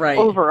shot. Right.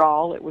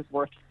 Overall, it was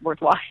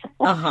worthwhile.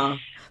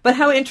 But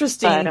how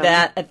interesting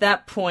that at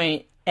that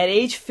point, at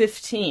age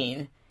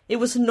 15, it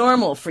was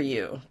normal for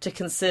you to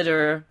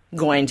consider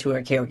going to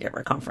a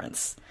caregiver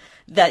conference.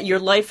 That your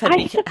life had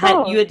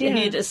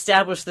you'd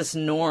established this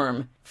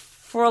norm.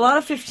 For a lot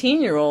of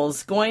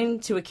 15-year-olds,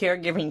 going to a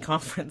caregiving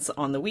conference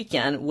on the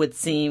weekend would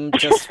seem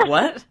just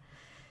what?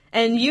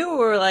 And you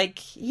were like,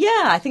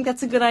 yeah, I think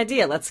that's a good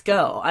idea. Let's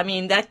go. I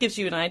mean, that gives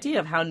you an idea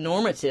of how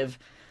normative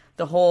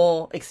the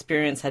whole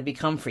experience had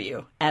become for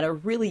you at a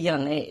really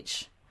young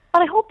age.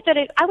 Well, I would hope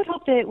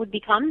that it would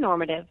become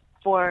normative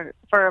for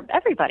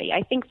everybody.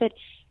 I think that,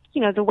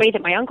 the way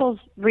that my uncles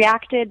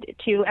reacted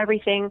to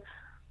everything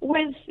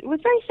was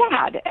very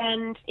sad,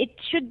 and it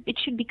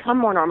should become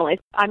more normal.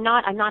 I'm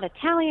not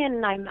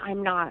Italian, and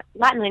I'm not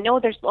Latin. I know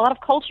there's a lot of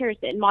cultures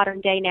in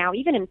modern day now,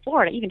 even in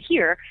Florida, even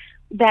here,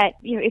 that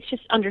it's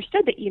just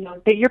understood that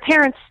that your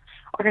parents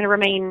are going to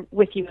remain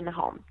with you in the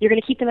home. You're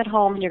going to keep them at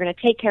home, and you're going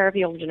to take care of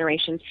the older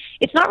generation.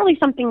 It's not really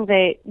something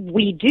that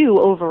we do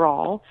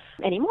overall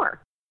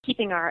anymore,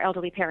 keeping our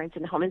elderly parents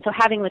in the home. And so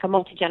having like a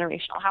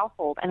multi-generational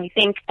household. And I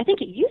think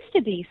it used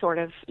to be sort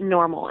of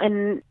normal.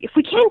 And if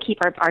we can keep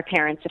our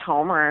parents at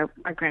home, or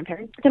our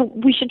grandparents, then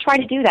we should try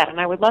to do that.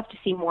 And I would love to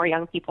see more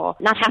young people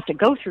not have to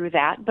go through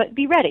that, but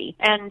be ready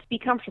and be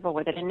comfortable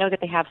with it and know that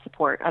they have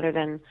support other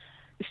than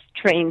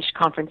strange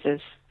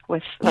conferences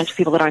with a bunch of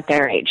people that aren't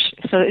their age.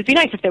 So it'd be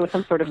nice if there was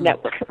some sort of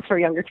network for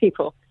younger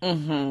people.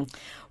 Mm-hmm.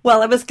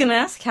 Well, I was going to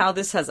ask how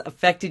this has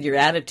affected your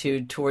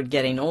attitude toward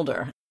getting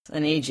older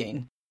and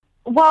aging.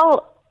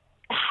 Well,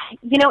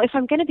 if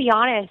I'm going to be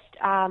honest,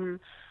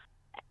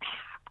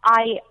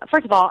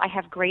 first of all, I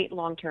have great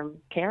long-term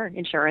care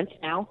insurance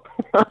now.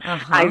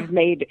 I've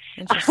made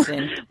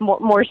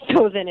more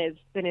so than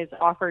is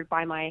offered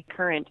by my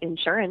current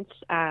insurance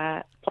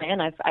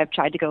plan. I've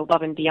tried to go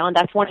above and beyond.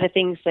 That's one of the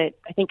things that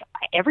I think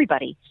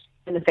everybody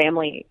in the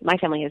family, my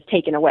family has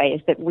taken away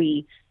is that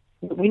we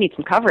need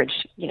some coverage.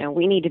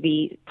 We need to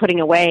be putting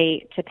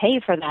away to pay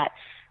for that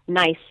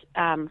nice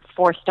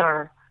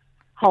 4-star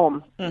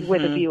home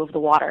with a view of the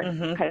water,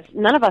 because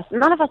none of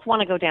us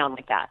want to go down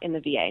like that in the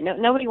VA.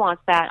 Nobody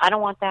wants that. I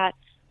don't want that.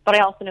 But I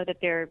also know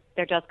that there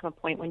does come a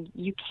point when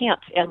you can't,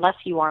 unless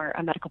you are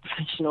a medical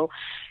professional,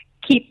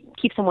 keep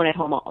someone at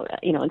home,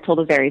 until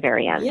the very,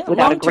 very end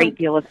without a great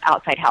deal of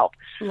outside help.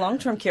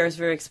 Long-term care is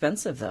very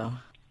expensive, though.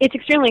 It's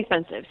extremely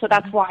expensive, so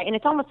that's why, and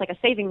it's almost like a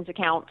savings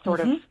account sort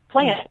of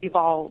plan we've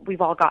all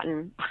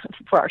gotten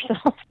for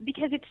ourselves,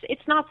 because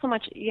it's not so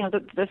much,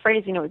 the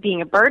phrase,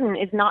 being a burden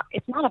it's not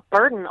a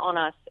burden on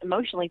us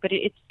emotionally, but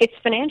it's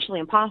financially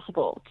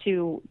impossible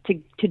to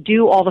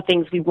do all the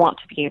things we want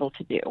to be able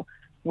to do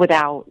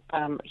without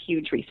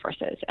huge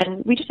resources,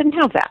 and we just didn't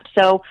have that.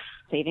 So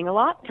saving a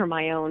lot for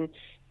my own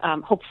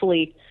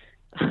hopefully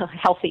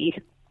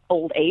healthy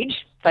old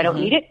age. If I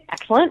don't need it,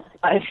 excellent.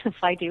 But if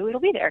I do,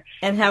 it'll be there.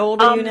 And how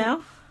old are you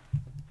now?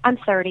 I'm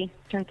 30,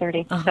 turned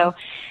 30. So,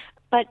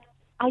 but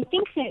I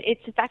think that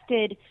it's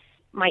affected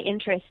my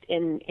interest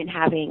in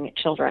having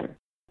children.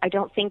 I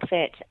don't think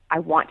that I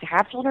want to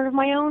have children of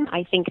my own.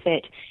 I think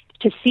that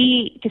to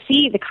see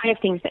the kind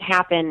of things that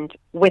happened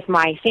with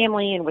my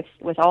family and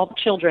with all the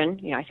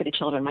children, I say the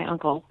children, my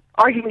uncle,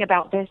 arguing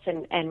about this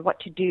and what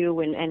to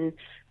do and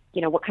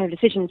what kind of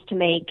decisions to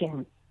make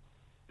and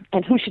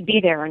who should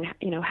be there, and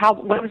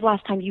when was the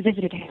last time you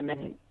visited him,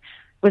 and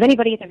was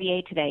anybody at the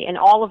VA today, and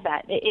all of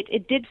that.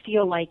 It did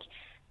feel like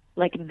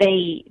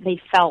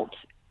they felt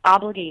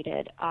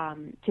obligated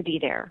to be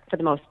there for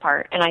the most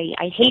part, and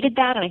I hated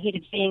that, and I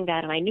hated seeing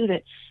that, and I knew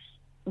that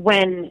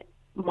when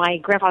my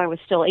grandfather was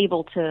still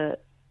able to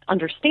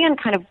understand,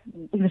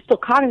 he was still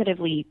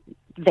cognitively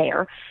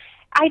there,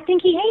 I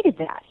think he hated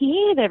that. He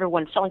hated that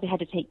everyone felt like they had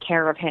to take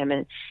care of him,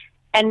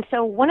 and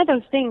so one of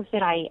those things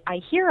that I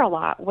hear a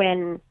lot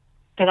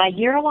because I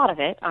hear a lot of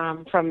it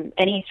from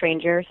any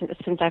stranger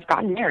since I've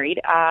gotten married,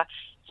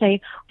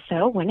 say,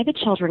 so when are the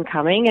children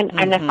coming? And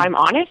if I'm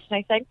honest,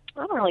 I say, I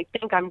don't really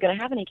think I'm going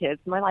to have any kids.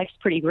 My life's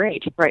pretty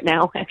great right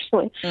now,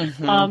 actually.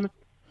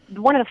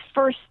 One of the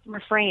first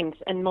refrains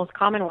and most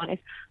common one is,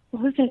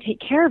 well, who's going to take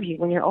care of you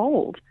when you're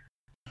old?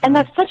 And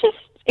that's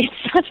it's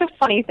such a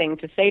funny thing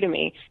to say to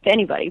me, to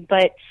anybody,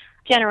 but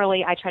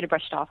generally, I try to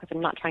brush it off because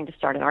I'm not trying to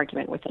start an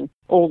argument with an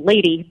old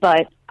lady,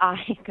 but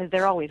because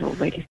they're always old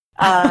ladies.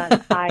 I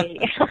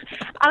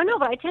don't know,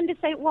 but I tend to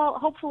say, well,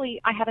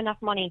 hopefully I have enough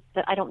money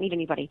that I don't need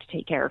anybody to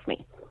take care of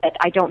me, that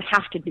I don't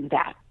have to do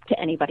that to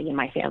anybody in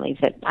my family,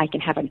 that I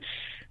can have a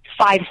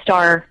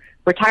 5-star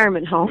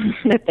retirement home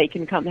that they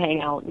can come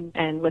hang out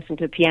and listen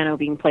to piano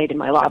being played in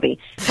my lobby.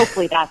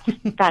 Hopefully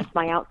that's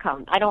my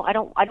outcome. I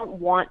don't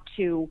want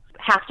to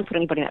have to put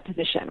anybody in that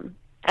position.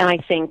 And I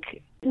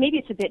think maybe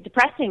it's a bit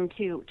depressing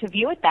to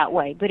view it that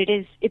way, but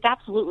it's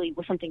absolutely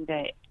was something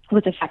that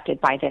was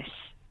affected by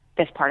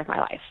this part of my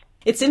life.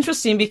 It's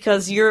interesting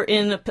because you're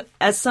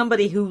as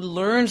somebody who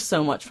learned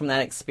so much from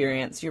that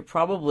experience, you're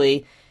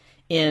probably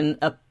in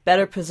a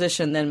better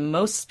position than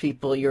most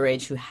people your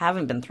age who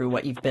haven't been through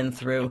what you've been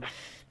through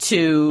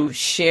to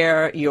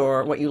share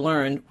what you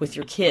learned with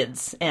your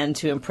kids and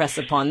to impress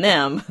upon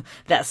them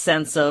that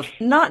sense of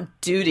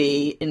not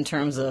duty in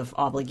terms of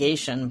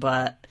obligation,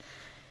 but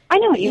I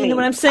know what you mean. Know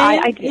what I'm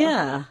saying? I do.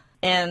 Yeah.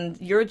 And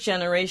your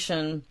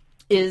generation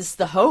is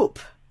the hope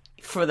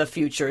for the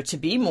future to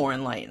be more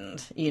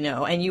enlightened,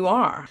 and you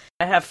are.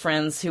 I have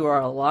friends who are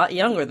a lot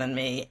younger than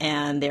me,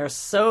 and they're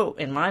so,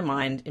 in my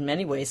mind, in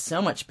many ways,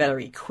 so much better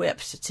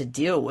equipped to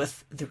deal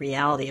with the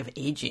reality of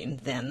aging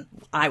than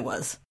I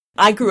was.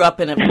 I grew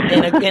up in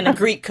a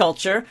Greek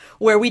culture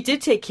where we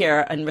did take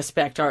care and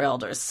respect our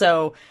elders.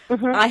 So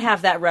I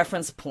have that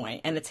reference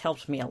point, and it's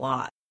helped me a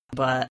lot.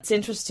 But it's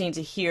interesting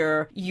to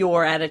hear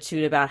your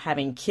attitude about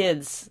having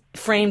kids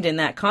framed in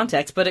that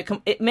context.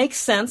 But it makes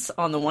sense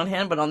on the one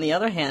hand, but on the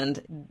other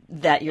hand,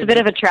 that you're... It's a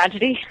bit of a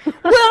tragedy. Well,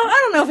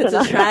 I don't know if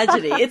it's a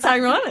tragedy. It's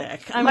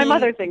ironic. My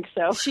mother thinks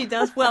so. She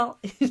does. Well,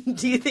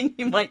 do you think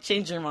you might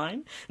change your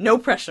mind? No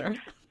pressure.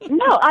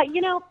 No,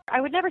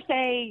 I would never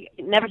say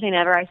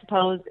never, I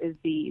suppose, is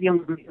the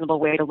only reasonable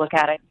way to look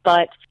at it.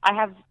 But I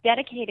have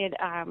dedicated,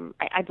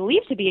 I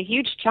believe, to be a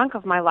huge chunk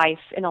of my life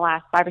in the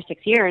last 5 or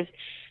 6 years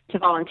to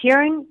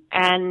volunteering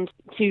and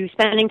to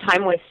spending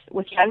time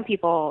with young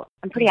people.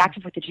 I'm pretty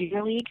active with the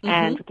Junior League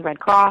and with the Red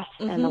Cross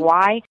and the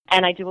Y,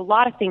 and I do a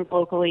lot of things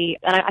locally,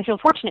 and I feel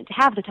fortunate to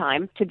have the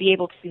time to be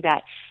able to do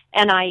that.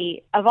 And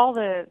of all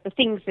the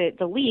things that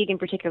the League, in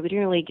particular the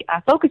Junior League,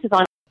 focuses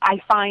on, I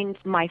find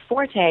my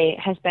forte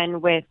has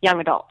been with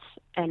young adults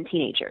and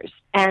teenagers,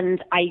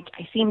 and I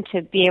seem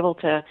to be able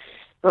to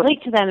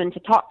relate to them and to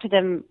talk to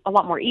them a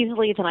lot more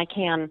easily than I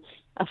can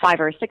a 5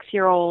 or a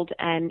 6-year-old,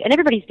 and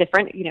everybody's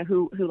different,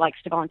 who likes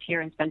to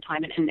volunteer and spend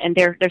time, and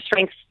their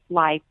strengths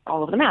lie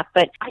all over the map.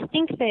 But I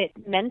think that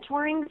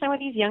mentoring some of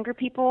these younger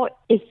people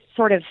is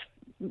sort of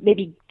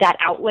maybe that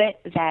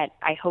outlet that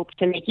I hope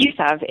to make use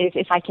of. Is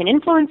if I can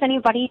influence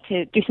anybody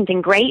to do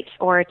something great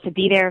or to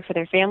be there for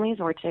their families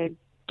or to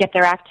get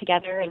their act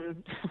together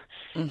and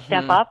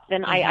step up,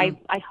 then I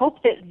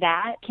hope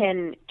that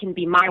can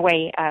be my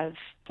way of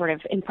sort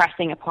of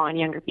impressing upon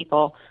younger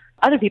people,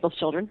 other people's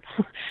children,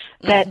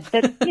 that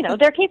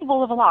they're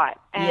capable of a lot,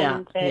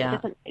 and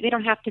they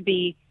don't have to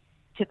be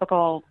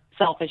typical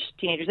selfish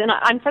teenagers.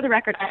 And for the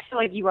record, I feel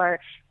like you are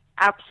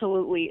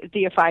absolutely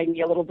deifying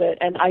me a little bit,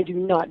 and I do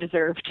not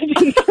deserve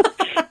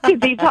to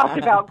be talked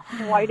about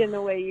quite in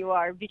the way you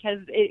are, because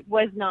it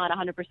was not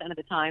 100% of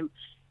the time,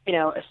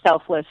 a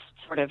selfless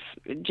sort of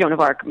Joan of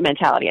Arc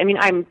mentality. I mean,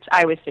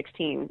 I was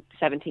 16,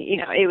 17,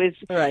 it was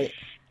right.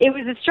 It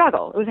was a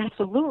struggle. It was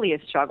absolutely a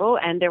struggle,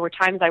 and there were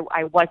times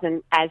I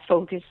wasn't as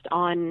focused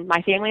on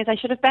my family as I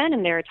should have been,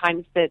 and there are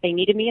times that they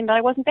needed me and that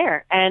I wasn't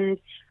there. And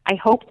I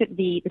hope that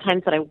the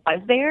times that I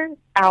was there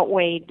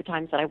outweighed the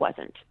times that I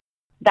wasn't.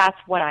 That's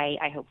what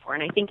I hope for,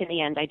 and I think in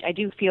the end, I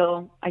do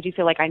feel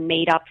like I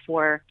made up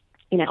for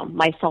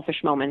my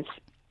selfish moments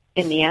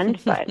in the end.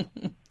 But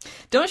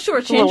don't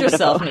shortchange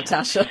yourself,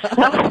 Natasha.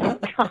 Oh,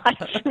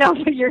 God. No,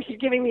 but you're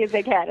giving me a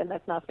big head, and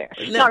that's not fair.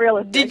 No, not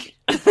realistic.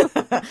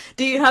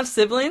 Do you have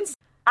siblings?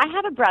 I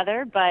have a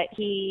brother, but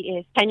he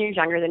is 10 years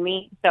younger than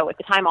me. So at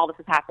the time all this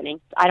was happening,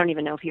 I don't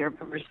even know if he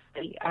remembers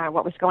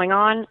what was going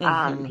on.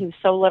 He was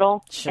so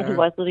little, and he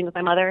was living with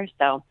my mother,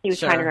 so he was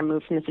trying to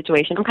remove from the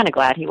situation. I'm kind of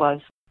glad he was.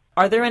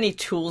 Are there any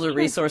tools or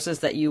resources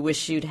that you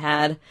wish you'd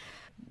had,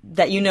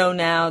 that you know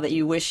now, that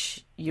you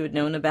wish you had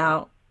known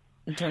about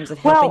in terms of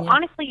helping you? Well,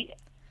 honestly,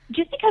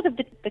 just because of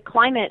the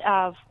climate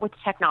of with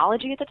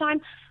technology at the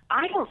time,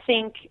 I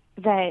think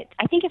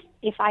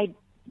if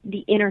the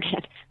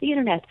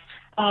internet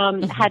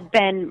had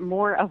been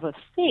more of a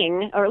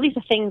thing, or at least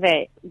a thing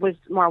that was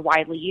more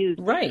widely used.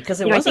 Right, because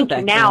it wasn't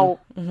back now,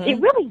 then.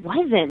 It really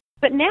wasn't.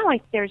 But now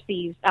there's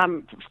these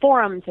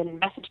forums and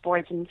message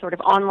boards and sort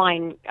of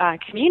online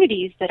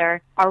communities that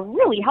are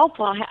really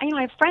helpful. I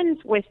have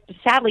friends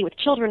sadly with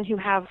children who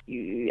have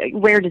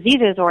rare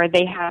diseases, or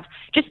they have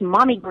just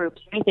mommy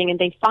groups or anything, and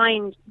they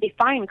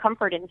find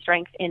comfort and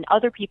strength in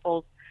other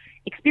people's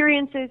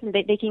experiences, and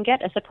they can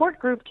get a support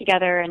group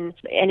together and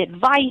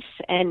advice.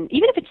 And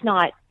even if it's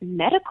not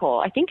medical,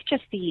 I think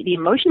just the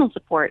emotional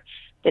support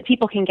that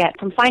people can get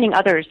from finding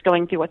others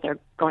going through what they're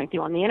going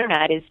through on the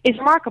internet is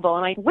remarkable.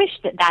 And I wish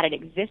that had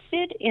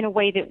existed in a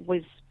way that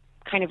was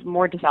kind of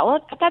more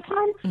developed at that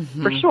time,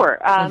 for sure.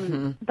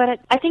 But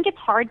I think it's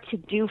hard to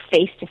do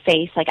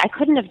face-to-face. Like, I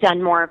couldn't have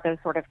done more of those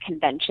sort of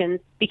conventions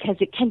because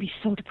it can be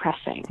so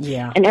depressing.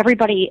 Yeah. And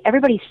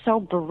everybody's so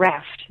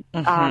bereft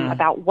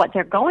about what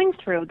they're going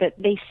through that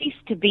they cease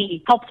to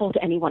be helpful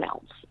to anyone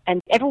else. And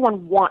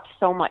everyone wants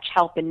so much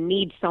help and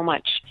needs so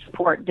much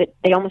support that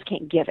they almost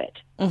can't give it,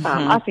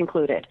 us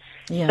included.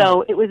 Yeah.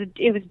 So it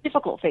was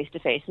difficult face to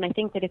face. And I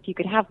think that if you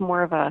could have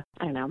more of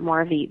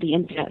the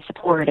internet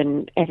support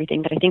and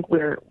everything, that I think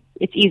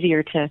it's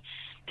easier to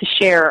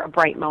share a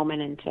bright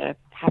moment and to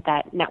have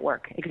that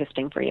network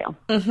existing for you.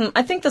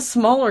 I think the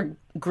smaller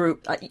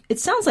group, it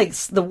sounds like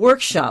the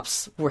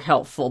workshops were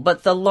helpful,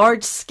 but the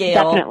large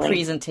scale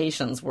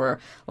presentations were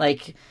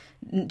like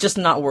just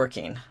not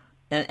working.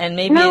 And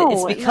maybe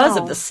it's because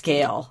of the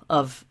scale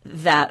of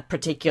that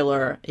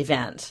particular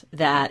event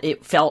that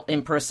it felt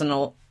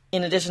impersonal,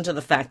 in addition to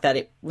the fact that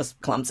it was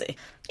clumsy.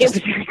 It was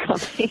very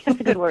clumsy. That's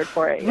a good word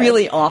for it. Yes.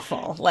 Really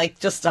awful. Like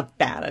just a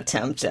bad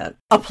attempt at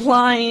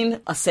applying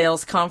a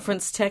sales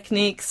conference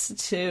techniques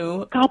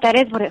to... God, that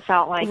is what it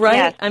felt like. Right?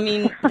 Yes. I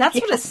mean, that's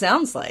what it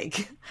sounds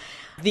like.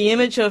 The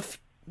image of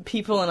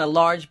people in a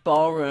large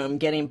ballroom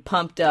getting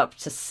pumped up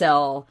to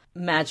sell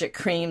magic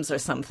creams or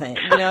something.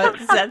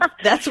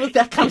 That's what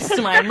that comes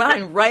to my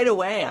mind right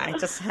away. I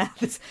just have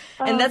this.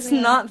 And that's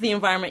not the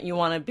environment you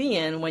want to be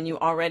in when you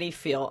already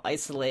feel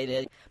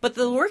isolated. But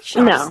the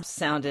workshops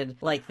sounded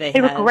like they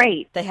were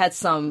great. They had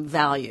some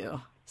value.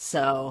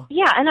 So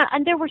yeah,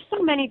 and there were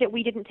so many that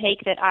we didn't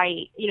take that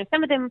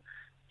some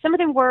of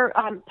them were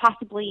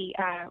possibly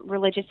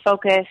religious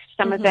focused.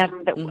 Some of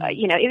them that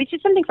it was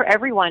just something for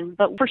everyone.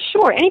 But for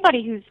sure,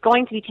 anybody who's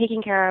going to be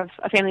taking care of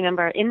a family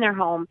member in their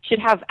home should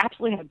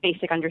absolutely have a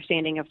basic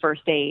understanding of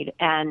first aid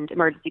and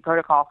emergency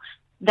protocol.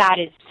 That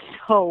is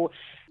so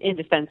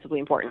indispensably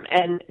important.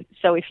 And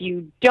so, if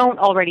you don't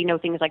already know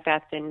things like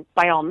that, then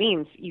by all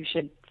means, you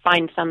should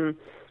find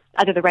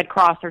either the Red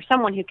Cross or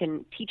someone who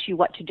can teach you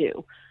what to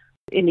do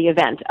in the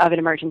event of an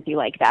emergency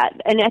like that.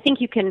 And I think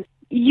you can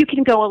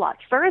go a lot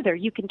further.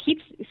 You can keep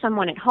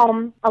someone at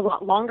home a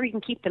lot longer. You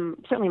can keep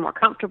them certainly more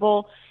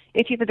comfortable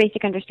if you have a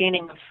basic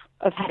understanding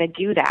of how to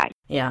do that.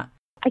 Yeah.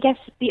 I guess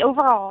the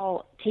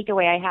overall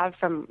takeaway I have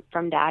from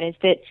that is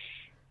that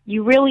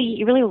you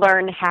really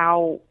learn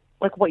how,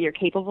 like, what you're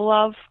capable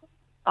of.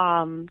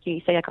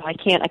 You say, like, oh, I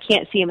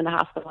can't see him in the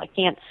hospital. I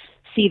can't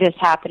see this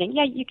happening.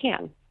 Yeah, you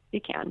can.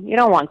 You can. You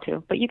don't want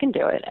to, but you can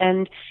do it.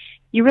 And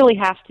you really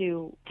have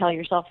to tell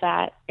yourself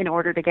that in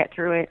order to get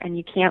through it, and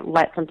you can't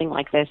let something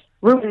like this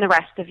ruin the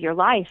rest of your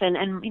life.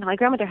 And my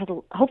grandmother has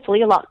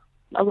hopefully a lot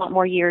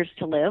more years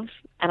to live,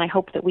 and I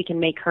hope that we can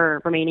make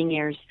her remaining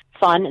years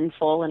fun and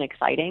full and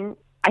exciting.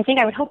 I think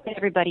I would hope that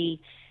everybody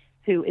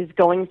who is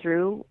going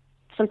through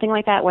something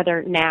like that,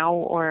 whether now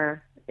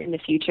or in the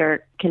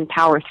future can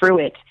power through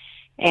it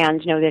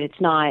and know that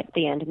it's not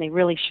the end. And they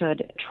really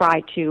should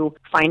try to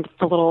find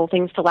the little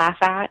things to laugh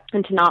at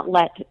and to not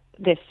let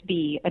this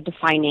be a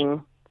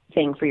defining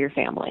thing for your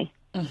family.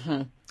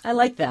 Mm-hmm. I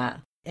like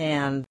that.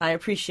 And I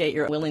appreciate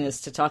your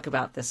willingness to talk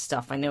about this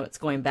stuff. I know it's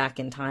going back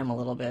in time a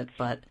little bit,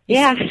 but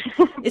yeah,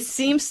 it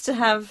seems to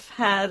have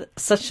had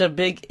such a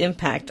big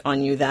impact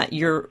on you that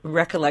your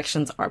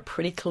recollections are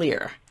pretty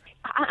clear.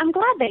 I'm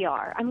glad they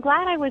are. I'm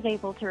glad I was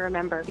able to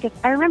remember, because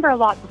I remember a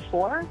lot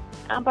before,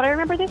 but I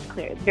remember this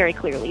very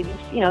clearly,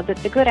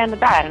 the good and the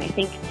bad. And I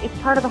think it's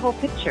part of the whole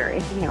picture.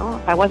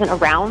 If I wasn't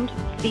around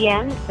to the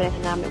end, then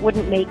it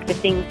wouldn't make the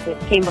things that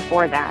came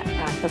before that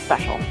so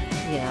special.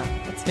 Yeah,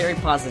 it's very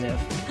positive.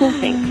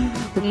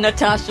 Thanks.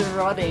 Natasha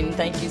Roding,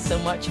 thank you so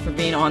much for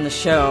being on the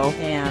show,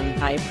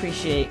 and I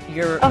appreciate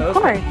your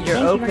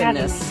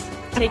openness.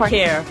 Take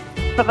care.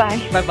 Bye-bye.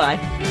 Bye-bye.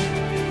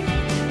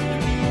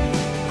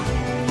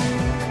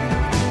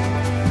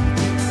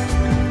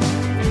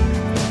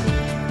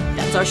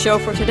 That's our show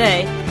for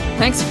today.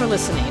 Thanks for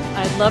listening.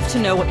 I'd love to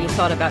know what you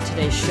thought about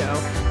today's show.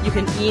 You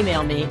can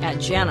email me at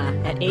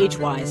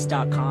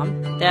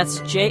jana@agewise.com. That's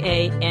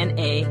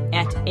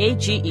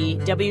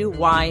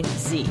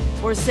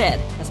JANA@AGEWYZ, or Z,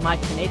 as my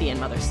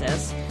Canadian mother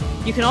says.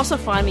 You can also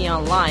find me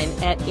online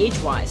at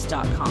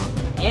agewise.com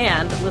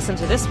and listen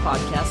to this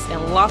podcast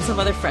and lots of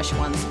other fresh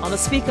ones on the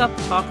Speak Up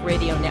Talk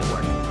Radio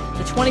Network,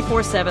 the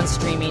 24/7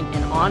 streaming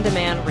and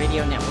on-demand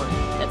radio network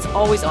that's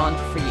always on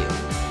for you.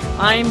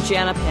 I'm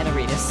Jana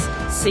Panaritis.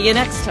 See you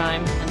next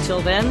time.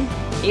 Until then,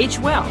 age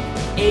well,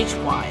 age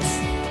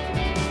wise.